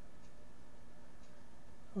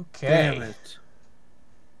 Okay. Damn it.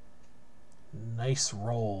 Nice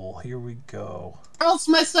roll. Here we go. Or else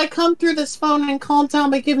must I come through this phone and calm down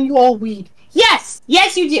by giving you all weed? Yes!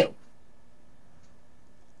 Yes, you do!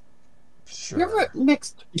 Sure. You ever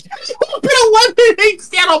mixed... Put a lemon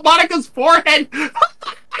stand on Monica's forehead!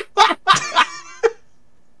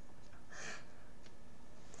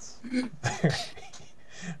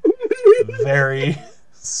 Very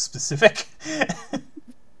specific.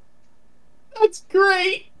 That's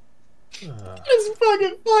great! It's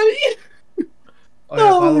fucking funny!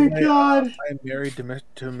 Oh, Oh my god. I'm married to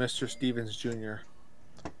Mr. Stevens Jr.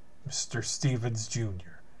 Mr. Stevens Jr.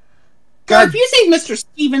 God, if you say Mr.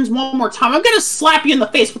 Stevens one more time, I'm gonna slap you in the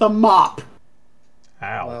face with a mop.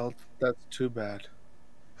 Ow. Well, that's too bad.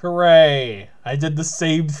 Hooray! I did the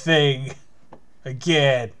same thing.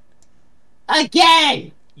 Again.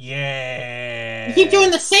 Again! Yeah. You keep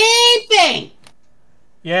doing the same thing!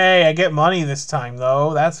 Yay, I get money this time,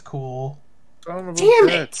 though. That's cool. Son of a Damn bitch.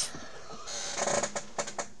 it!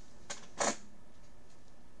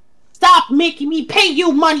 Stop making me pay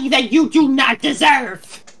you money that you do not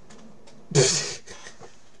deserve!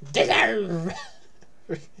 Deserve.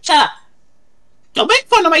 Shut up! Don't make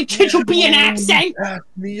fun of my Chichupian accent! Ask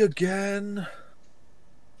me again.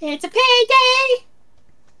 It's a payday!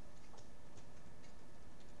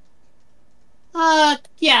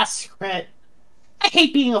 Yeah, screw it. I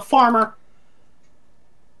hate being a farmer.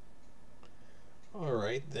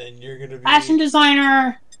 Alright, then you're gonna be... Fashion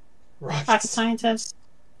designer, rocket Rocket scientist.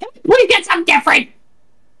 We get something different!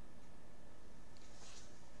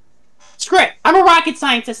 Screw it, I'm a rocket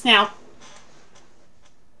scientist now.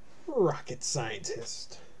 Rocket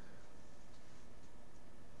scientist.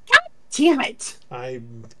 God damn it! I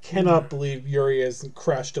cannot believe Yuri hasn't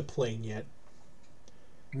crashed a plane yet.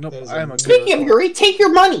 Nope, That is I am a Speaking of Yuri, take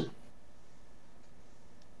your money!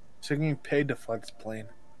 So getting paid to fly this plane.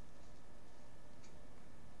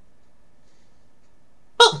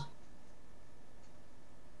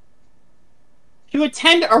 To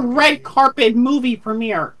attend a red carpet movie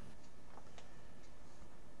premiere.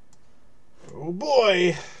 Oh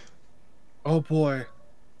boy. Oh boy.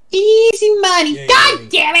 Easy money. Yay, God money.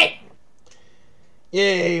 damn it!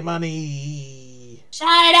 Yay, money.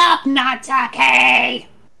 Shut up, Natsuki!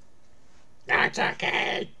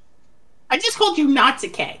 Natsuki. I just called you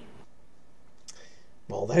Natsuki.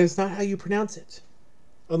 Well, that is not how you pronounce it.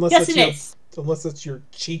 Unless Yes, it's it is. Unless it's your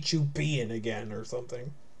Chichupian again or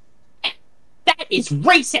something. That is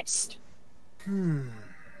racist. Now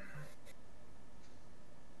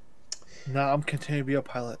I'm continuing to be a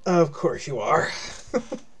pilot. Of course you are.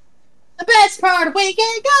 The best part of waking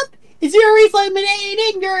up is Yuri's lemonade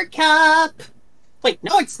in your cup. Wait,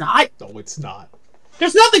 no, it's not. No, it's not.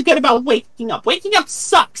 There's nothing good about waking up. Waking up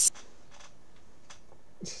sucks.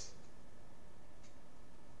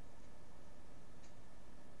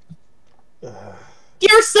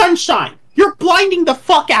 Dear Sunshine, you're blinding the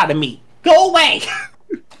fuck out of me. Go away.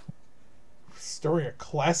 Storing a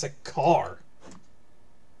classic car.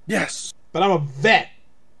 Yes. But I'm a vet.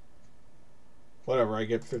 Whatever, I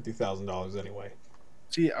get $50,000 anyway.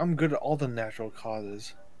 See, I'm good at all the natural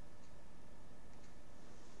causes.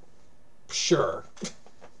 Sure.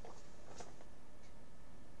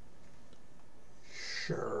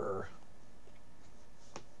 Sure.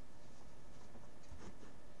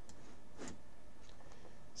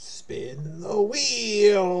 Spin the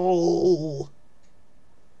wheel.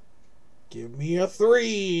 Give me a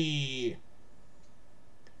 3.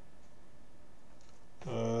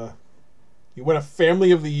 You win a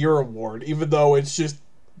Family of the Year award, even though it's just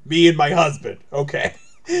me and my husband. Okay.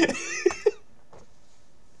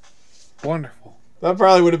 Wonderful. That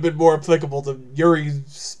probably would have been more applicable to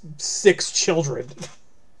Yuri's 6 children.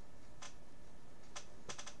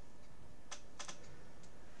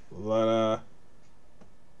 But,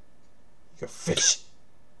 you got fish.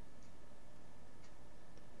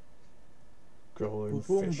 Growing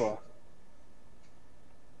fish.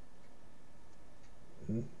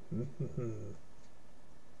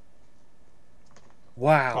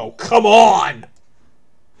 Wow. Oh, come on!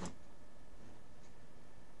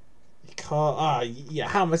 You can't, yeah,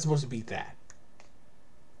 how am I supposed to beat that?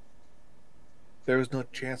 There was no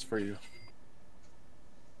chance for you.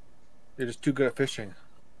 You're just too good at fishing.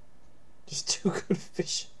 Just too good at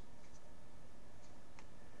fishing.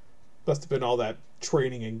 Must have been all that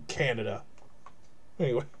training in Canada.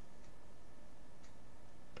 Anyway.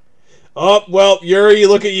 Oh, well, Yuri,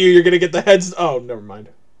 look at you. You're gonna get the heads. Oh, never mind.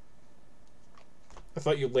 I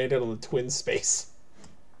thought you landed on the twin space.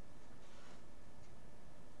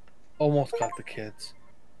 Almost got the kids.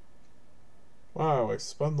 Wow, I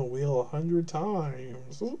spun the wheel 100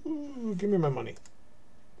 times. Ooh, give me my money.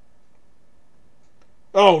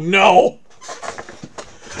 Oh, no!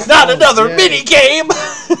 Not another mini game!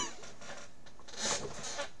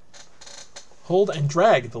 Hold and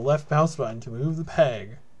drag the left mouse button to move the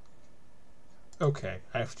peg. Okay,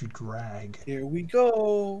 I have to drag. Here we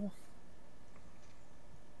go.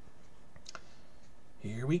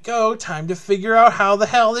 Here we go. Time to figure out how the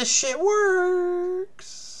hell this shit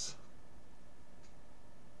works.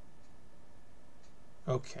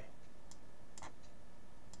 Okay.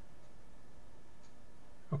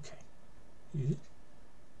 Okay.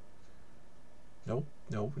 Nope.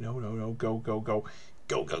 No. Go. Go.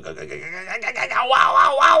 Wow.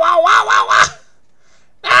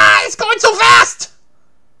 Ah, it's going so fast!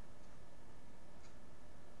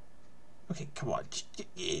 Okay, come on.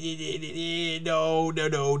 No.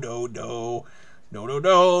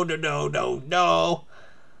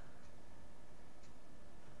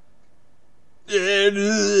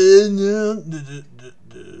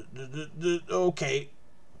 Okay.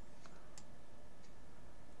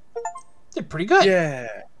 Did pretty good. Yeah.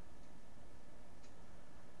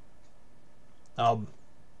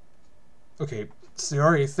 Okay,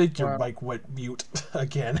 Sayori, I think your mic went mute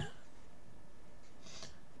again.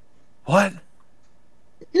 What?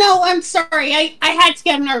 No, I'm sorry. I had to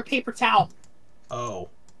get another paper towel. Oh.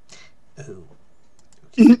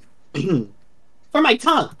 For my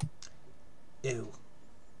tongue. Ew.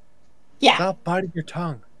 Yeah. Stop biting your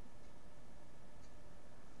tongue.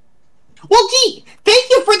 Well, gee, thank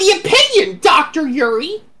you for the opinion, Dr.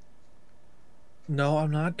 Yuri. No, I'm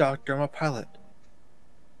not a doctor. I'm a pilot.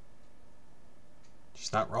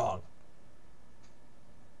 She's not wrong.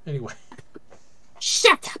 Anyway.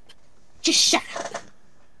 Shut up. Just shut up.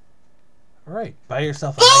 Alright, buy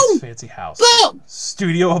yourself a Boom! nice fancy house. Boom!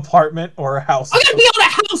 Studio apartment or a house. I'm gonna be on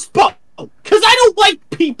a houseboat, because I don't like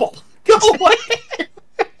people. Go away.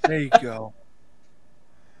 There you go.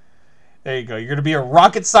 There you go. You're gonna be a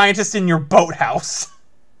rocket scientist in your boathouse.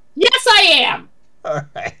 Yes, I am.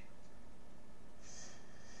 Alright.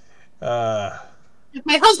 If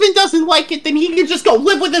my husband doesn't like it, then he can just go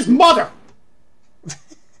live with his mother.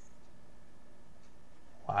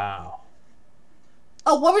 Wow.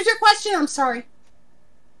 Oh, what was your question? I'm sorry.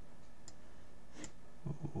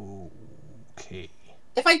 Okay.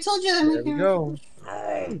 If I told you that... There we go.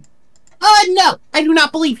 No, I do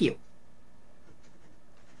not believe you.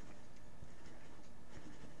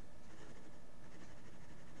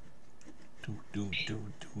 Do.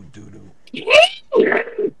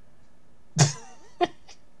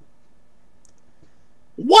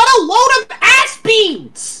 What a load of ass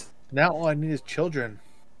beans! Now all I need is children.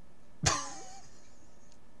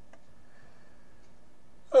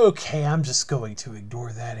 Okay, I'm just going to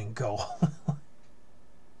ignore that and go.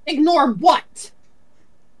 Ignore what?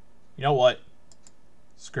 You know what?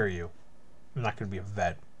 Screw you. I'm not going to be a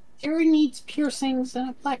vet. Yuri needs piercings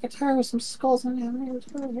and a black guitar with some skulls in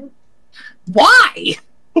it. Why?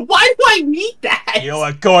 Why do I need that? You know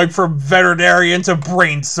what? Going from veterinarian to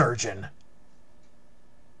brain surgeon.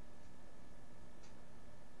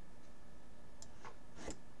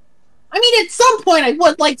 I mean, at some point I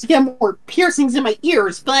would like to get more piercings in my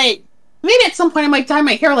ears, but maybe at some point I might dye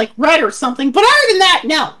my hair like red or something. But other than that,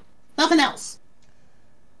 no. Nothing else.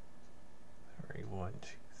 Alright, 1, 2,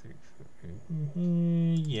 3, 4.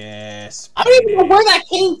 Yes. I don't even know where that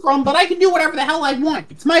came from, but I can do whatever the hell I want.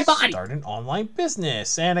 It's my body. Start an online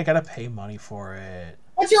business, and I gotta pay money for it.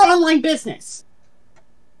 What's your online business?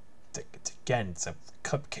 Again, it's a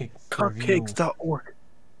cupcake review. Cupcakes.org.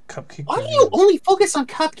 Cupcake Why do review. you only focus on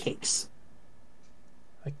cupcakes?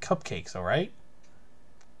 Like cupcakes, alright?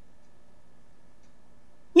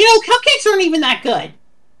 You know, cupcakes aren't even that good.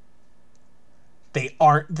 They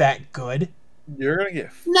aren't that good? You're gonna get...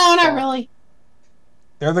 No, not really.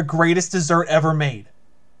 They're the greatest dessert ever made.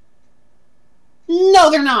 No,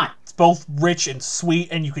 they're not. It's both rich and sweet,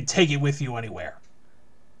 and you can take it with you anywhere.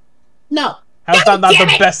 No. How's that not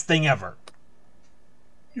the best thing ever?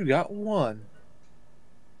 You got one.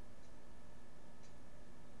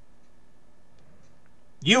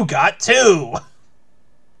 You got two!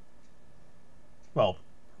 Well...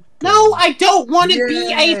 No, I don't want to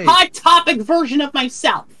be a Hot Topic version of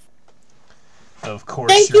myself. Of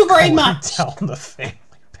course, Thank you very much. Down the family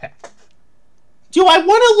path. Do I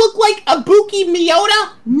want to look like Ibuki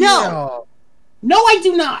Miyota? No. No, I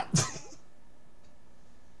do not.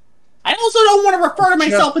 I also don't want to refer to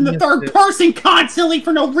myself in the third person constantly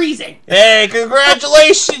for no reason. Hey,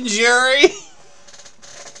 congratulations, Yuri!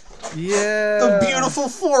 Yeah. The beautiful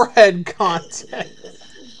forehead content.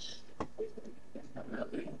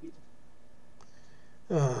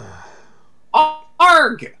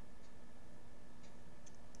 Arg!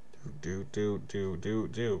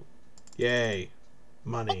 Do. Yay.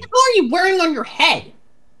 Money. What the hell are you wearing on your head?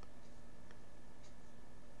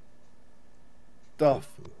 Stuff.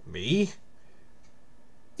 Me?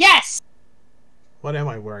 Yes! What am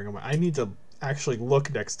I wearing on my... I need to actually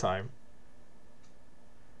look next time.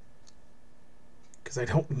 Because I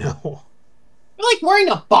don't know. You're like wearing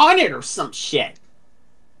a bonnet or some shit.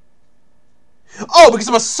 Oh, because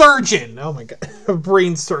I'm a surgeon! Oh my god. A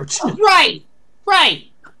brain surgeon. Right! Right!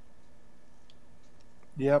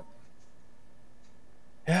 Yep.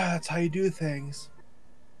 Yeah, that's how you do things.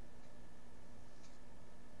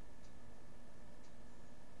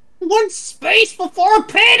 One space before a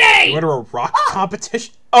payday! You went to a rock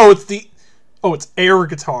competition? Oh, it's the... Oh, it's air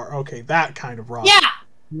guitar. Okay, that kind of rock. Yeah!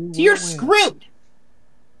 So you're screwed!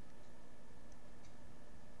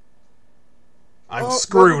 I'm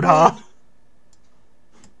screwed, huh?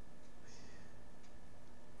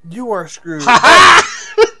 You are screwed. Ha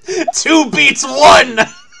ha! 2 beats 1!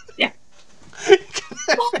 Yeah.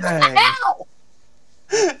 What the Dang. hell?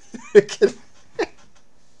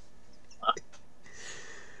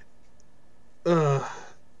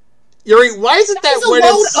 Yuri, why is it that when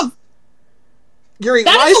it's... Yuri,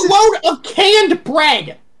 why is a load of canned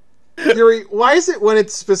bread! Yuri, why is it when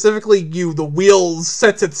it's specifically you, the wheel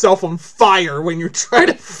sets itself on fire when you try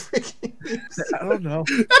to freaking... I don't know.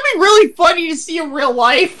 That'd be really funny to see in real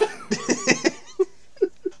life.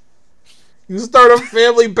 You start a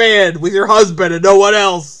family band with your husband and no one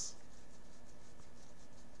else.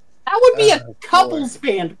 That would be a couples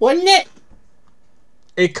band, wouldn't it?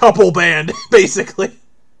 A couple band, basically.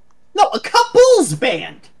 No, a couples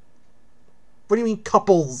band. What do you mean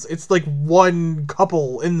couples? It's like one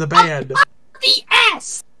couple in the band. The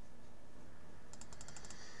S.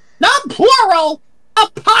 Not plural.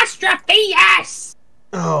 Apostrophe S.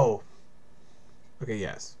 Oh. Okay,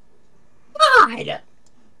 yes. God.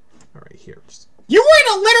 Alright, here. Just... You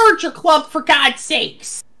were in a literature club, for God's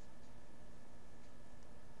sakes.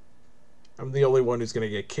 I'm the only one who's gonna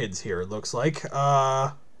get kids here, it looks like.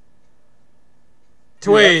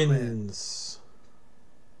 Twins.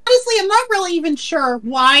 Honestly, I'm not really even sure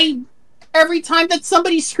why every time that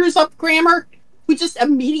somebody screws up grammar, we just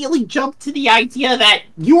immediately jump to the idea that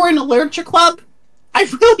you're in a literature club. I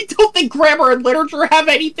really don't think grammar and literature have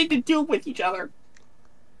anything to do with each other.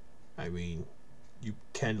 I mean, you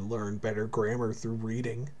can learn better grammar through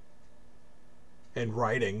reading and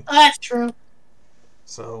writing. That's true.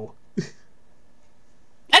 So...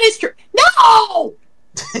 That is true. No!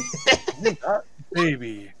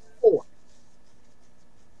 Baby.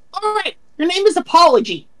 Alright, your name is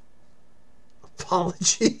Apology.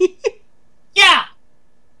 Apology? Yeah!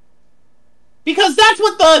 Because that's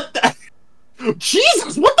what the...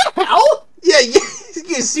 Jesus, what the hell? Yeah,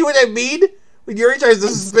 you see what I mean? When Yuri tries to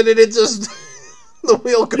spin it, it just... the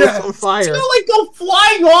wheel goes on fire. It's gonna, like, go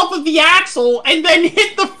flying off of the axle and then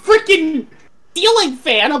hit the freaking ceiling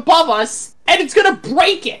fan above us, and it's gonna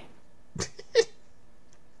break it.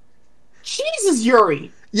 Jesus,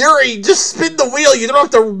 Yuri. Yuri, just spin the wheel. You don't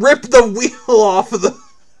have to rip the wheel off of the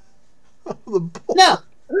board.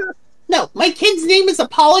 No, my kid's name is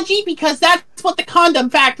Apology because that's what the condom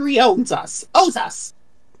factory owes us.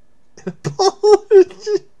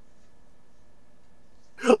 Apology.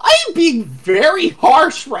 I am being very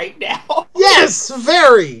harsh right now. Yes,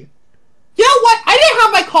 very. You know what? I didn't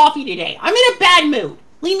have my coffee today. I'm in a bad mood.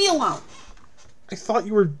 Leave me alone. I thought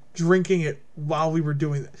you were drinking it while we were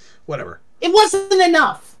doing that. Whatever. It wasn't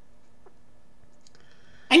enough.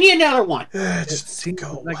 I need another one. Just It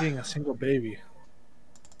go. seems like getting a single baby.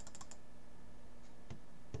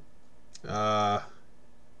 What?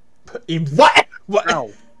 What?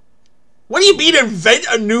 Ow. What do you mean invent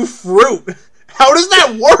a new fruit? How does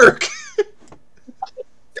that work?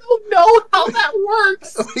 Don't know how that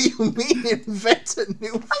works. What do you mean invent a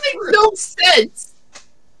new fruit? That makes no sense.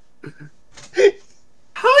 How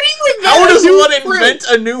do you invent How does one fruit? invent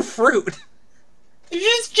a new fruit? You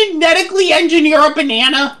just genetically engineer a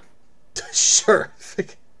banana? Sure.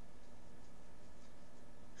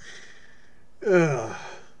 Ugh.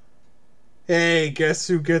 Hey, guess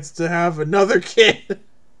who gets to have another kid?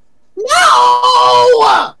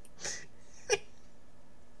 No!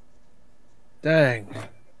 Dang.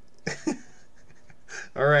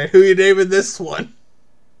 Alright, who you naming this one?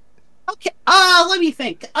 Okay, let me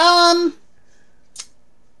think. I'm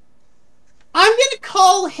gonna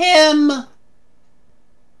call him...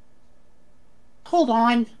 Hold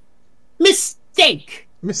on. Mistake.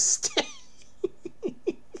 Mistake.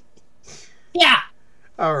 Yeah.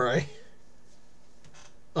 Alright.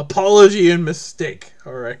 Apology and mistake.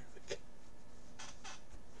 Alright.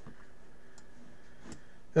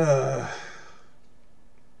 God.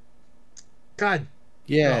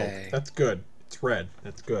 Yay. No, that's good. It's red.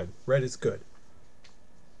 That's good. Red is good.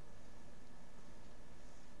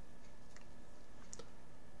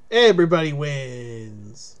 Everybody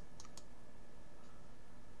wins.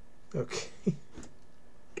 Okay.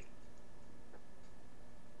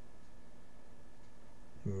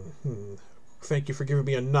 Thank you for giving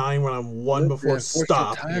me a 9 when I'm 1 before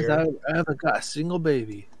stop here. I haven't got a single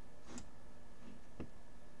baby.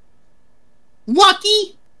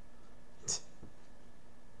 Lucky.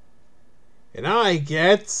 And I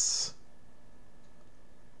get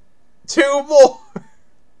 2 more.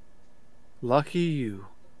 Lucky you.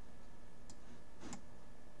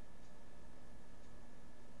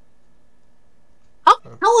 How the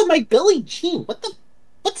hell am I Billie Jean?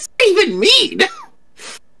 What's that even mean?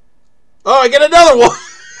 Oh, I get another one.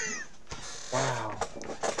 Wow.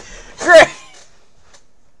 Great.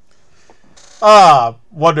 Ah,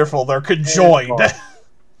 wonderful. They're conjoined.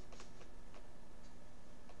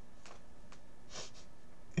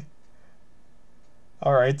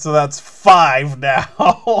 Alright, so that's 5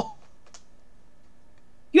 now.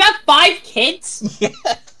 You have 5 kids? Yeah.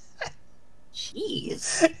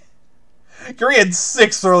 Jeez. Yuri had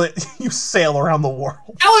 6 early. You sail around the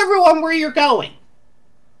world. Tell everyone where you're going.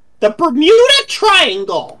 The Bermuda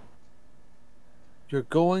Triangle. You're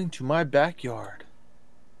going to my backyard.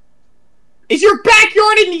 Is your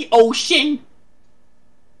backyard in the ocean?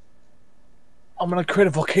 I'm gonna create a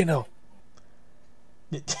volcano.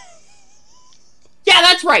 Yeah,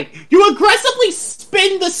 that's right. You aggressively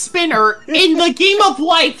spin the spinner in the game of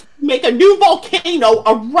life to make a new volcano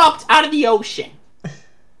erupt out of the ocean.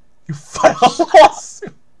 You file a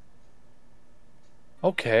lawsuit.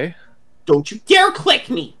 Okay. Don't you dare click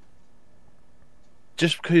me.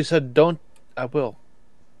 Just because you said don't, I will.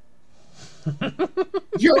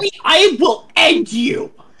 Yuri, I will end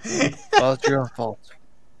you. Well, it's your own fault.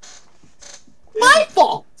 My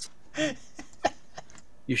fault.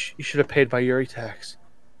 You should have paid my Yuri tax.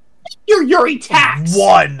 Your Yuri tax.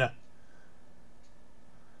 1.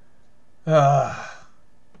 I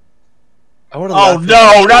would've Oh laughed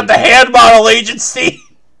no, not the hand model agency.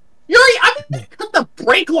 Yuri, I'm gonna cut the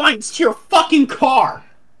brake lines to your fucking car.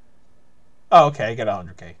 Oh, okay, I get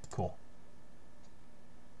 100k. Cool.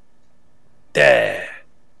 Duh.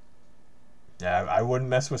 Yeah, I wouldn't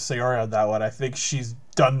mess with Sayori on that one. I think she's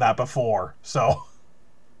done that before, so.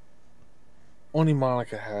 Only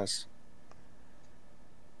Monica has.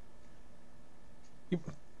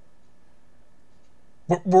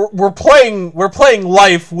 We're playing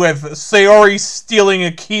life with Sayori stealing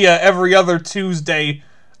a Kia every other Tuesday,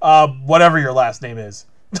 whatever your last name is.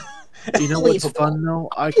 You know what's fun though?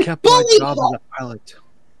 I kept my job as a pilot.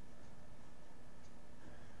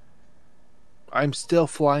 I'm still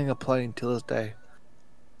flying a plane till this day.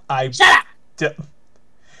 Shut up!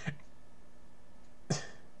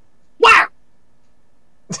 Wow!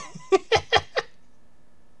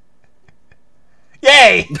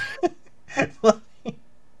 Yay!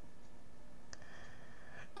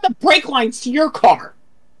 The brake lines to your car.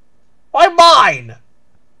 Why mine?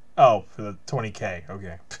 Oh, for the 20k.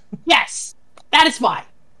 Okay. Yes, that is why.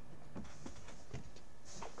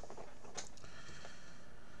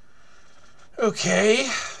 Okay.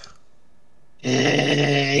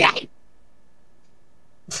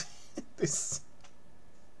 This.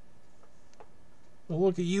 Well,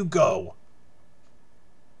 look at you go.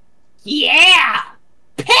 Yeah!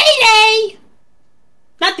 Payday!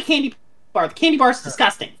 Not the candy bar. The candy bar is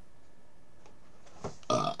disgusting.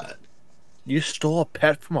 You stole a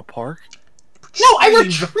pet from a park? No, I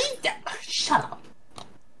retrieved it. Shut up.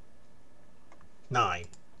 9.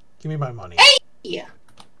 Give me my money. Hey!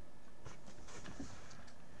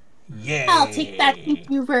 Yeah. I'll take that. Thank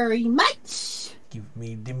you very much. Give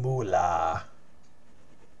me the moolah.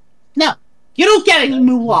 No, you don't get any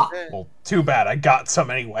moolah. Well, too bad. I got some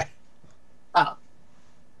anyway. Oh.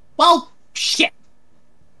 Well, shit.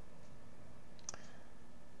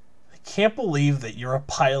 I can't believe that you're a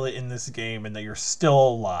pilot in this game and that you're still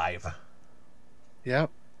alive. Yep.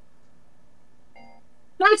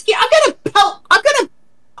 Natsuki, I'm gonna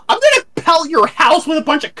pelt your house with a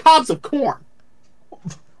bunch of cobs of corn.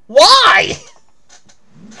 Why?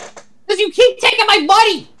 Because you keep taking my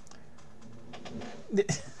money.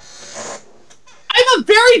 I'm a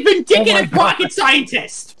very vindictive rocket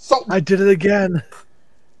scientist. So I did it again.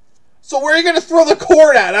 So where are you gonna throw the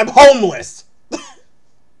corn at? I'm homeless.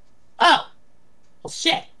 Oh. Well,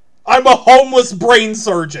 shit. I'm a homeless brain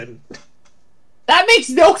surgeon. That makes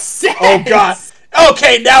no sense. Oh, God.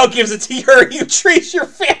 Okay, now it gives it to Yuri. You treat your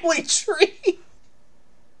family tree.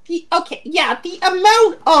 The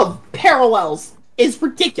amount of parallels is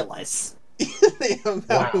ridiculous. The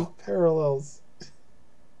amount of parallels.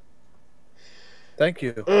 Thank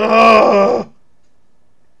you. Ugh.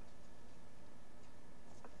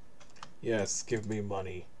 Yes, give me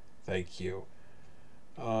money. Thank you.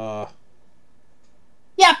 Yeah,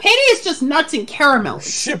 payday is just nuts and caramel.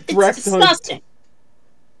 Shipwrecked. It's disgusting.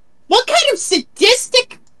 What kind of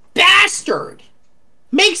sadistic bastard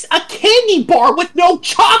makes a candy bar with no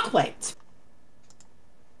chocolate?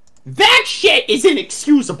 That shit is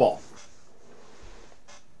inexcusable.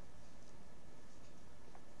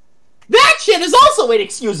 That shit is also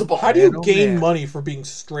inexcusable. How do you gain money for being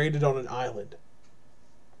stranded on an island?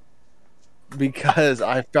 Because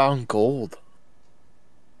I found gold.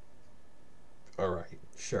 Alright,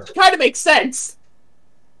 sure. Kind of makes sense.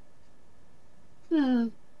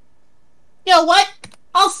 You know what?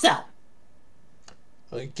 I'll sell.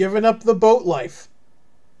 Giving up the boat life.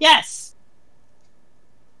 Yes.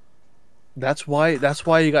 That's why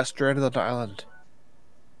you got stranded on the island.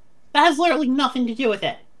 That has literally nothing to do with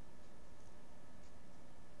it.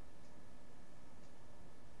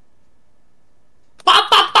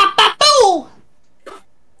 Ba-ba-ba-ba-boo!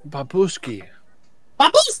 Babuski.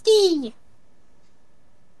 Babuski!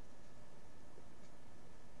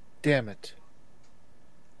 Damn it.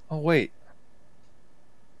 Oh wait.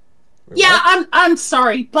 Yeah, I'm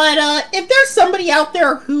sorry, but if there's somebody out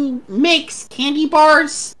there who makes candy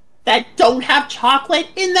bars that don't have chocolate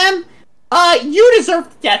in them, you deserve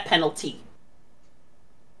the death penalty.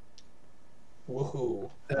 Woohoo.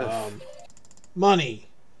 Money.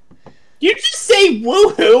 You just say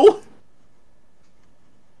woohoo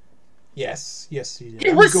Yes, yes, you did.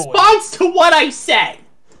 in response to what I said.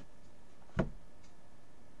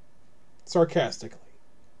 Sarcastically.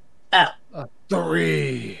 Oh.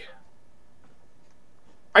 3.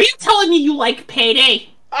 Are you telling me you like payday?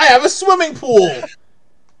 I have a swimming pool!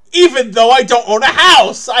 Even though I don't own a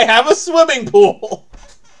house, I have a swimming pool!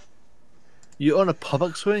 You own a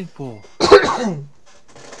public swimming pool.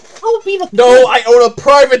 No, I own a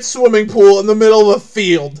private swimming pool in the middle of a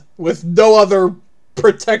field with no other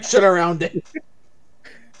protection around it.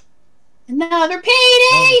 Another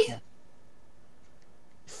payday!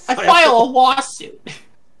 I file a lawsuit.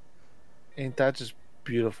 Ain't that just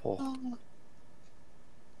beautiful?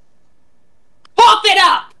 Pop it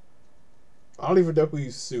up! I don't even know who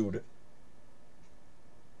you sued.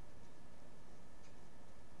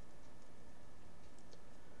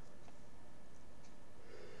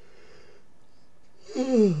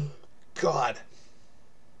 God.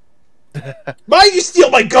 Why did you steal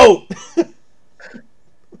my goat?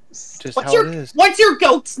 Just how it is. What's your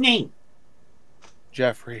goat's name?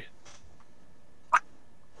 Jeffrey.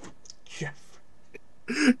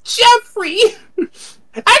 Jeffrey!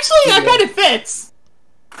 Actually, that kind of fits.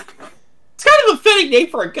 It's kind of a fitting name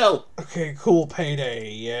for a goat. Okay, cool.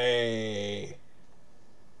 Payday. Yay.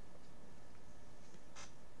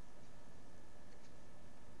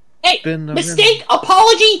 Hey, mistake,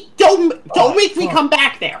 apology, don't make me come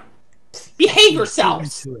back there. Behave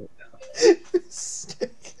yourselves. Who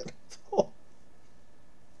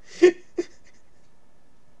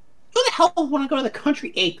the hell would want to go to the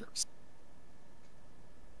country acres?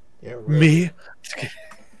 Yeah, really. Me?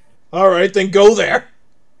 Alright, then go there.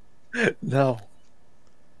 No.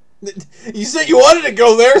 You said you wanted to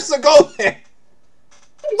go there, so go there.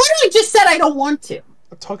 I literally just said I don't want to.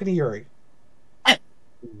 I'm talking to Yuri.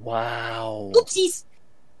 Wow. Oopsies.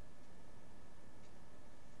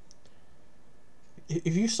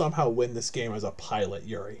 If you somehow win this game as a pilot,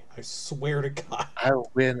 Yuri, I swear to God. I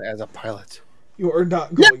win as a pilot. You are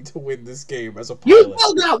not going to win this game as a pilot. You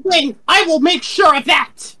will not win. I will make sure of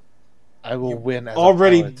that. I will win as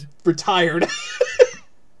already a pilot. Retired.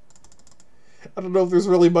 I don't know if there's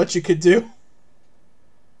really much you could do.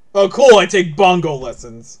 Oh, cool! I take bongo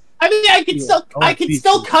lessons. I mean, I could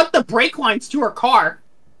still cut the brake lines to her car.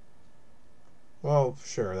 Well,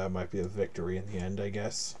 sure, that might be a victory in the end, I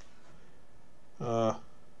guess. Haha,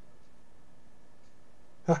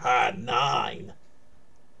 9.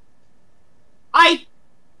 I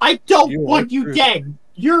don't want you dead.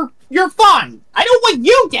 You're fine. I don't want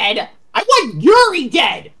you dead. I want Yuri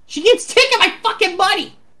dead. She keeps taking my fucking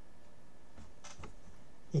money.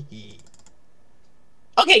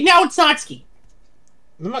 Okay, now it's Natsuki.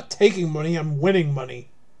 I'm not taking money, I'm winning money.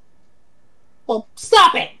 Well,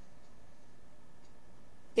 stop it.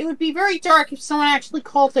 It would be very dark if someone actually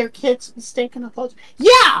called their kids mistaken opposed.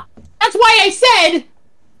 Yeah! That's why I said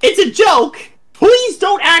it's a joke. Please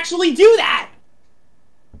don't actually do that.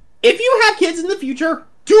 If you have kids in the future,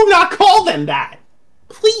 do not call them that.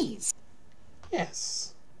 Please.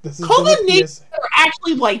 Yes. Call them names that are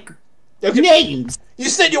actually, like, names. You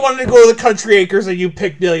said you wanted to go to the country acres and you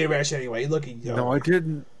picked Million Mash anyway. Look at you. No, I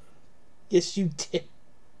didn't. Yes, you did.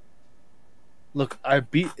 Look, I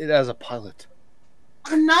beat it as a pilot.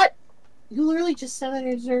 I'm not... You literally just said I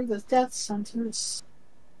deserve the death sentence.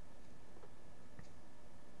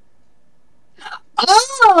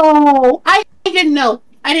 Oh! I didn't know.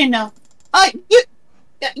 I didn't know. You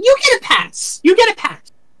get a pass. You get a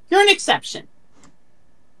pass. You're an exception.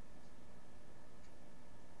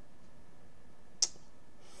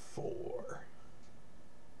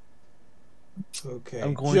 Okay,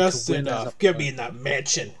 I'm going just to win enough. Get me in that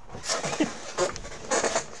mansion.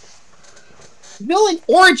 Villain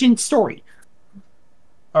origin story.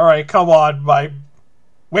 All right, come on, my.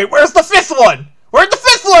 Wait, where's the 5th one? Where'd the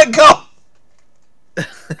 5th one go?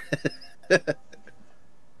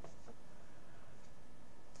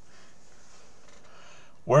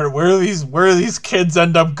 Where do these kids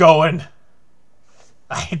end up going?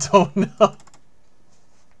 I don't know.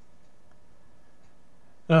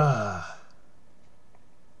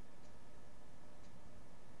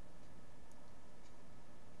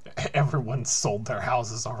 Everyone sold their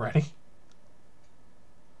houses already.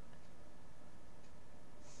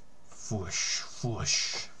 Whoosh,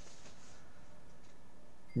 whoosh.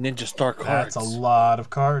 Ninja Star cards. That's a lot of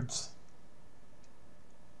cards.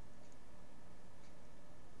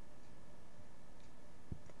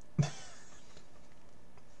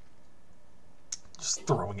 Just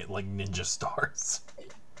throwing it like ninja stars.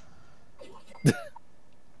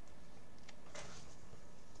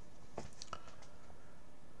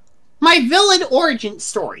 My villain origin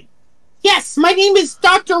story. Yes, my name is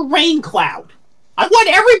Dr. Raincloud. I want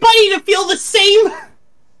everybody to feel the same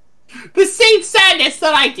sadness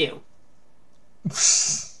that I do.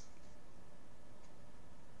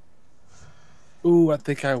 Ooh, I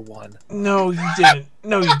think I won. No, you didn't.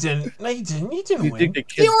 No, you didn't. No, you didn't. You didn't win.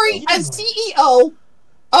 Yuri, as CEO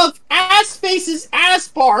of Ass Faces Ass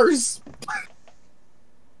Bars.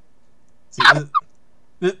 See,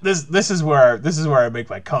 this is where I make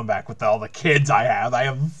my comeback with all the kids I have. I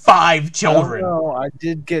have 5 children. Oh, no, I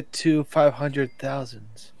did get to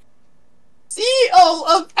 500,000.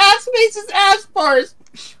 CEO of Ass Faces Ass Bars.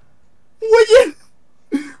 Would you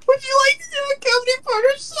like to do a company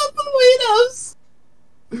partnership with us?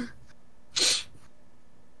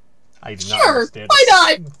 I do not understand. Why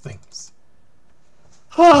not? Things.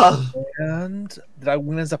 And did I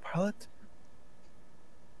win as a pilot?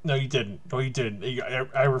 No, you didn't. No, you didn't.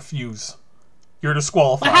 I refuse. You're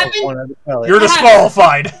disqualified. What happened? You're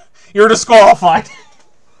disqualified. You're disqualified.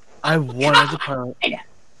 I won as a pilot.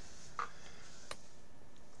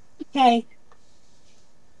 Okay.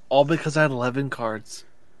 All because I had 11 cards.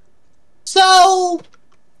 So,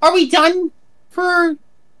 are we done for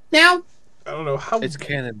now? I don't know how. It's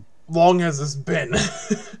canon. Long has this been?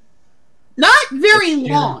 Not very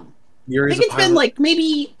long. I think it's been like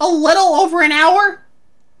maybe a little over an hour.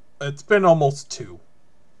 It's been almost 2.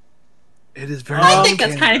 It is very. I think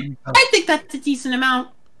that's I think that's a decent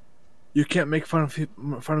amount. You can't make fun of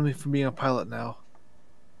me for being a pilot now.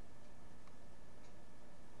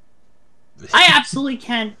 I absolutely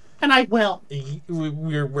can, and I will.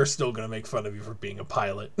 We're still gonna make fun of you for being a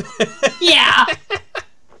pilot. Yeah,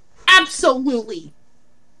 absolutely.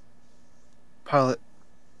 Pilot.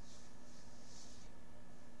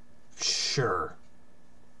 Sure.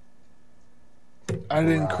 I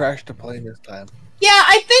didn't crash the plane this time. Yeah,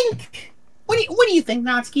 I think. What do you think,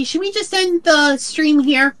 Natsuki? Should we just end the stream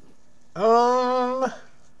here? I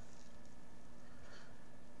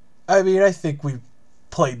mean, I think we've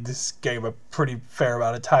played this game a pretty fair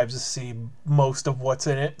amount of times to see most of what's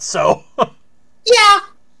in it, so... Yeah!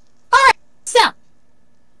 Alright, so...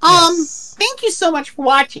 Yes. Thank you so much for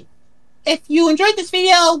watching. If you enjoyed this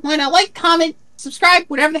video, want to like, comment, subscribe,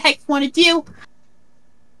 whatever the heck you want to do.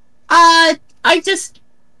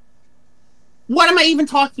 What am I even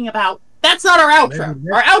talking about? That's not our outro.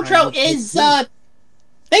 Our outro is,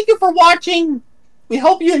 thank you for watching. We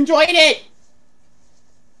hope you enjoyed it.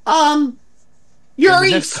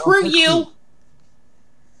 Yuri, screw you.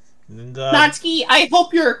 And, Natsuki, I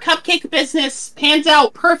hope your cupcake business pans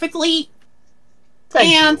out perfectly. Thank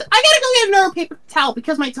you. I gotta go get another paper towel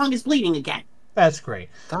because my tongue is bleeding again. That's great.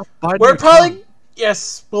 We'll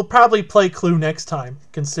probably play Clue next time,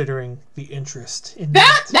 considering the interest in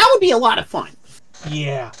that would be a lot of fun.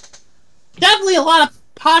 Yeah. Definitely a lot of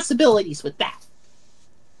possibilities with that.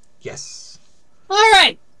 Yes.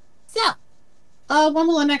 Alright. So, when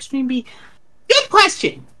will the next stream be? Good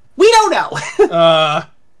question. We don't know.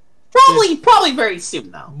 Probably very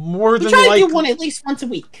soon, though. More than try likely, to do one at least once a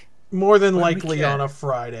week. More than likely on a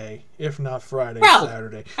Friday, if not Friday,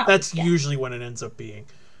 Saturday. That's usually when it ends up being.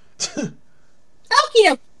 Okie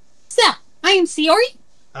doke. So, I am Sayori.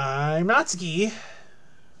 I'm Natsuki.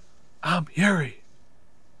 I'm Yuri.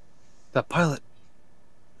 That pilot.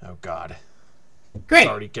 Oh, God. Great. It's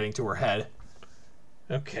already getting to her head.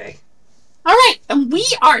 Okay. Alright, and we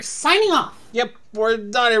are signing off. Yep, we're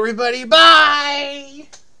done, everybody. Bye!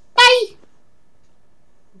 Bye!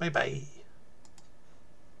 Bye-bye.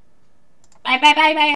 Bye.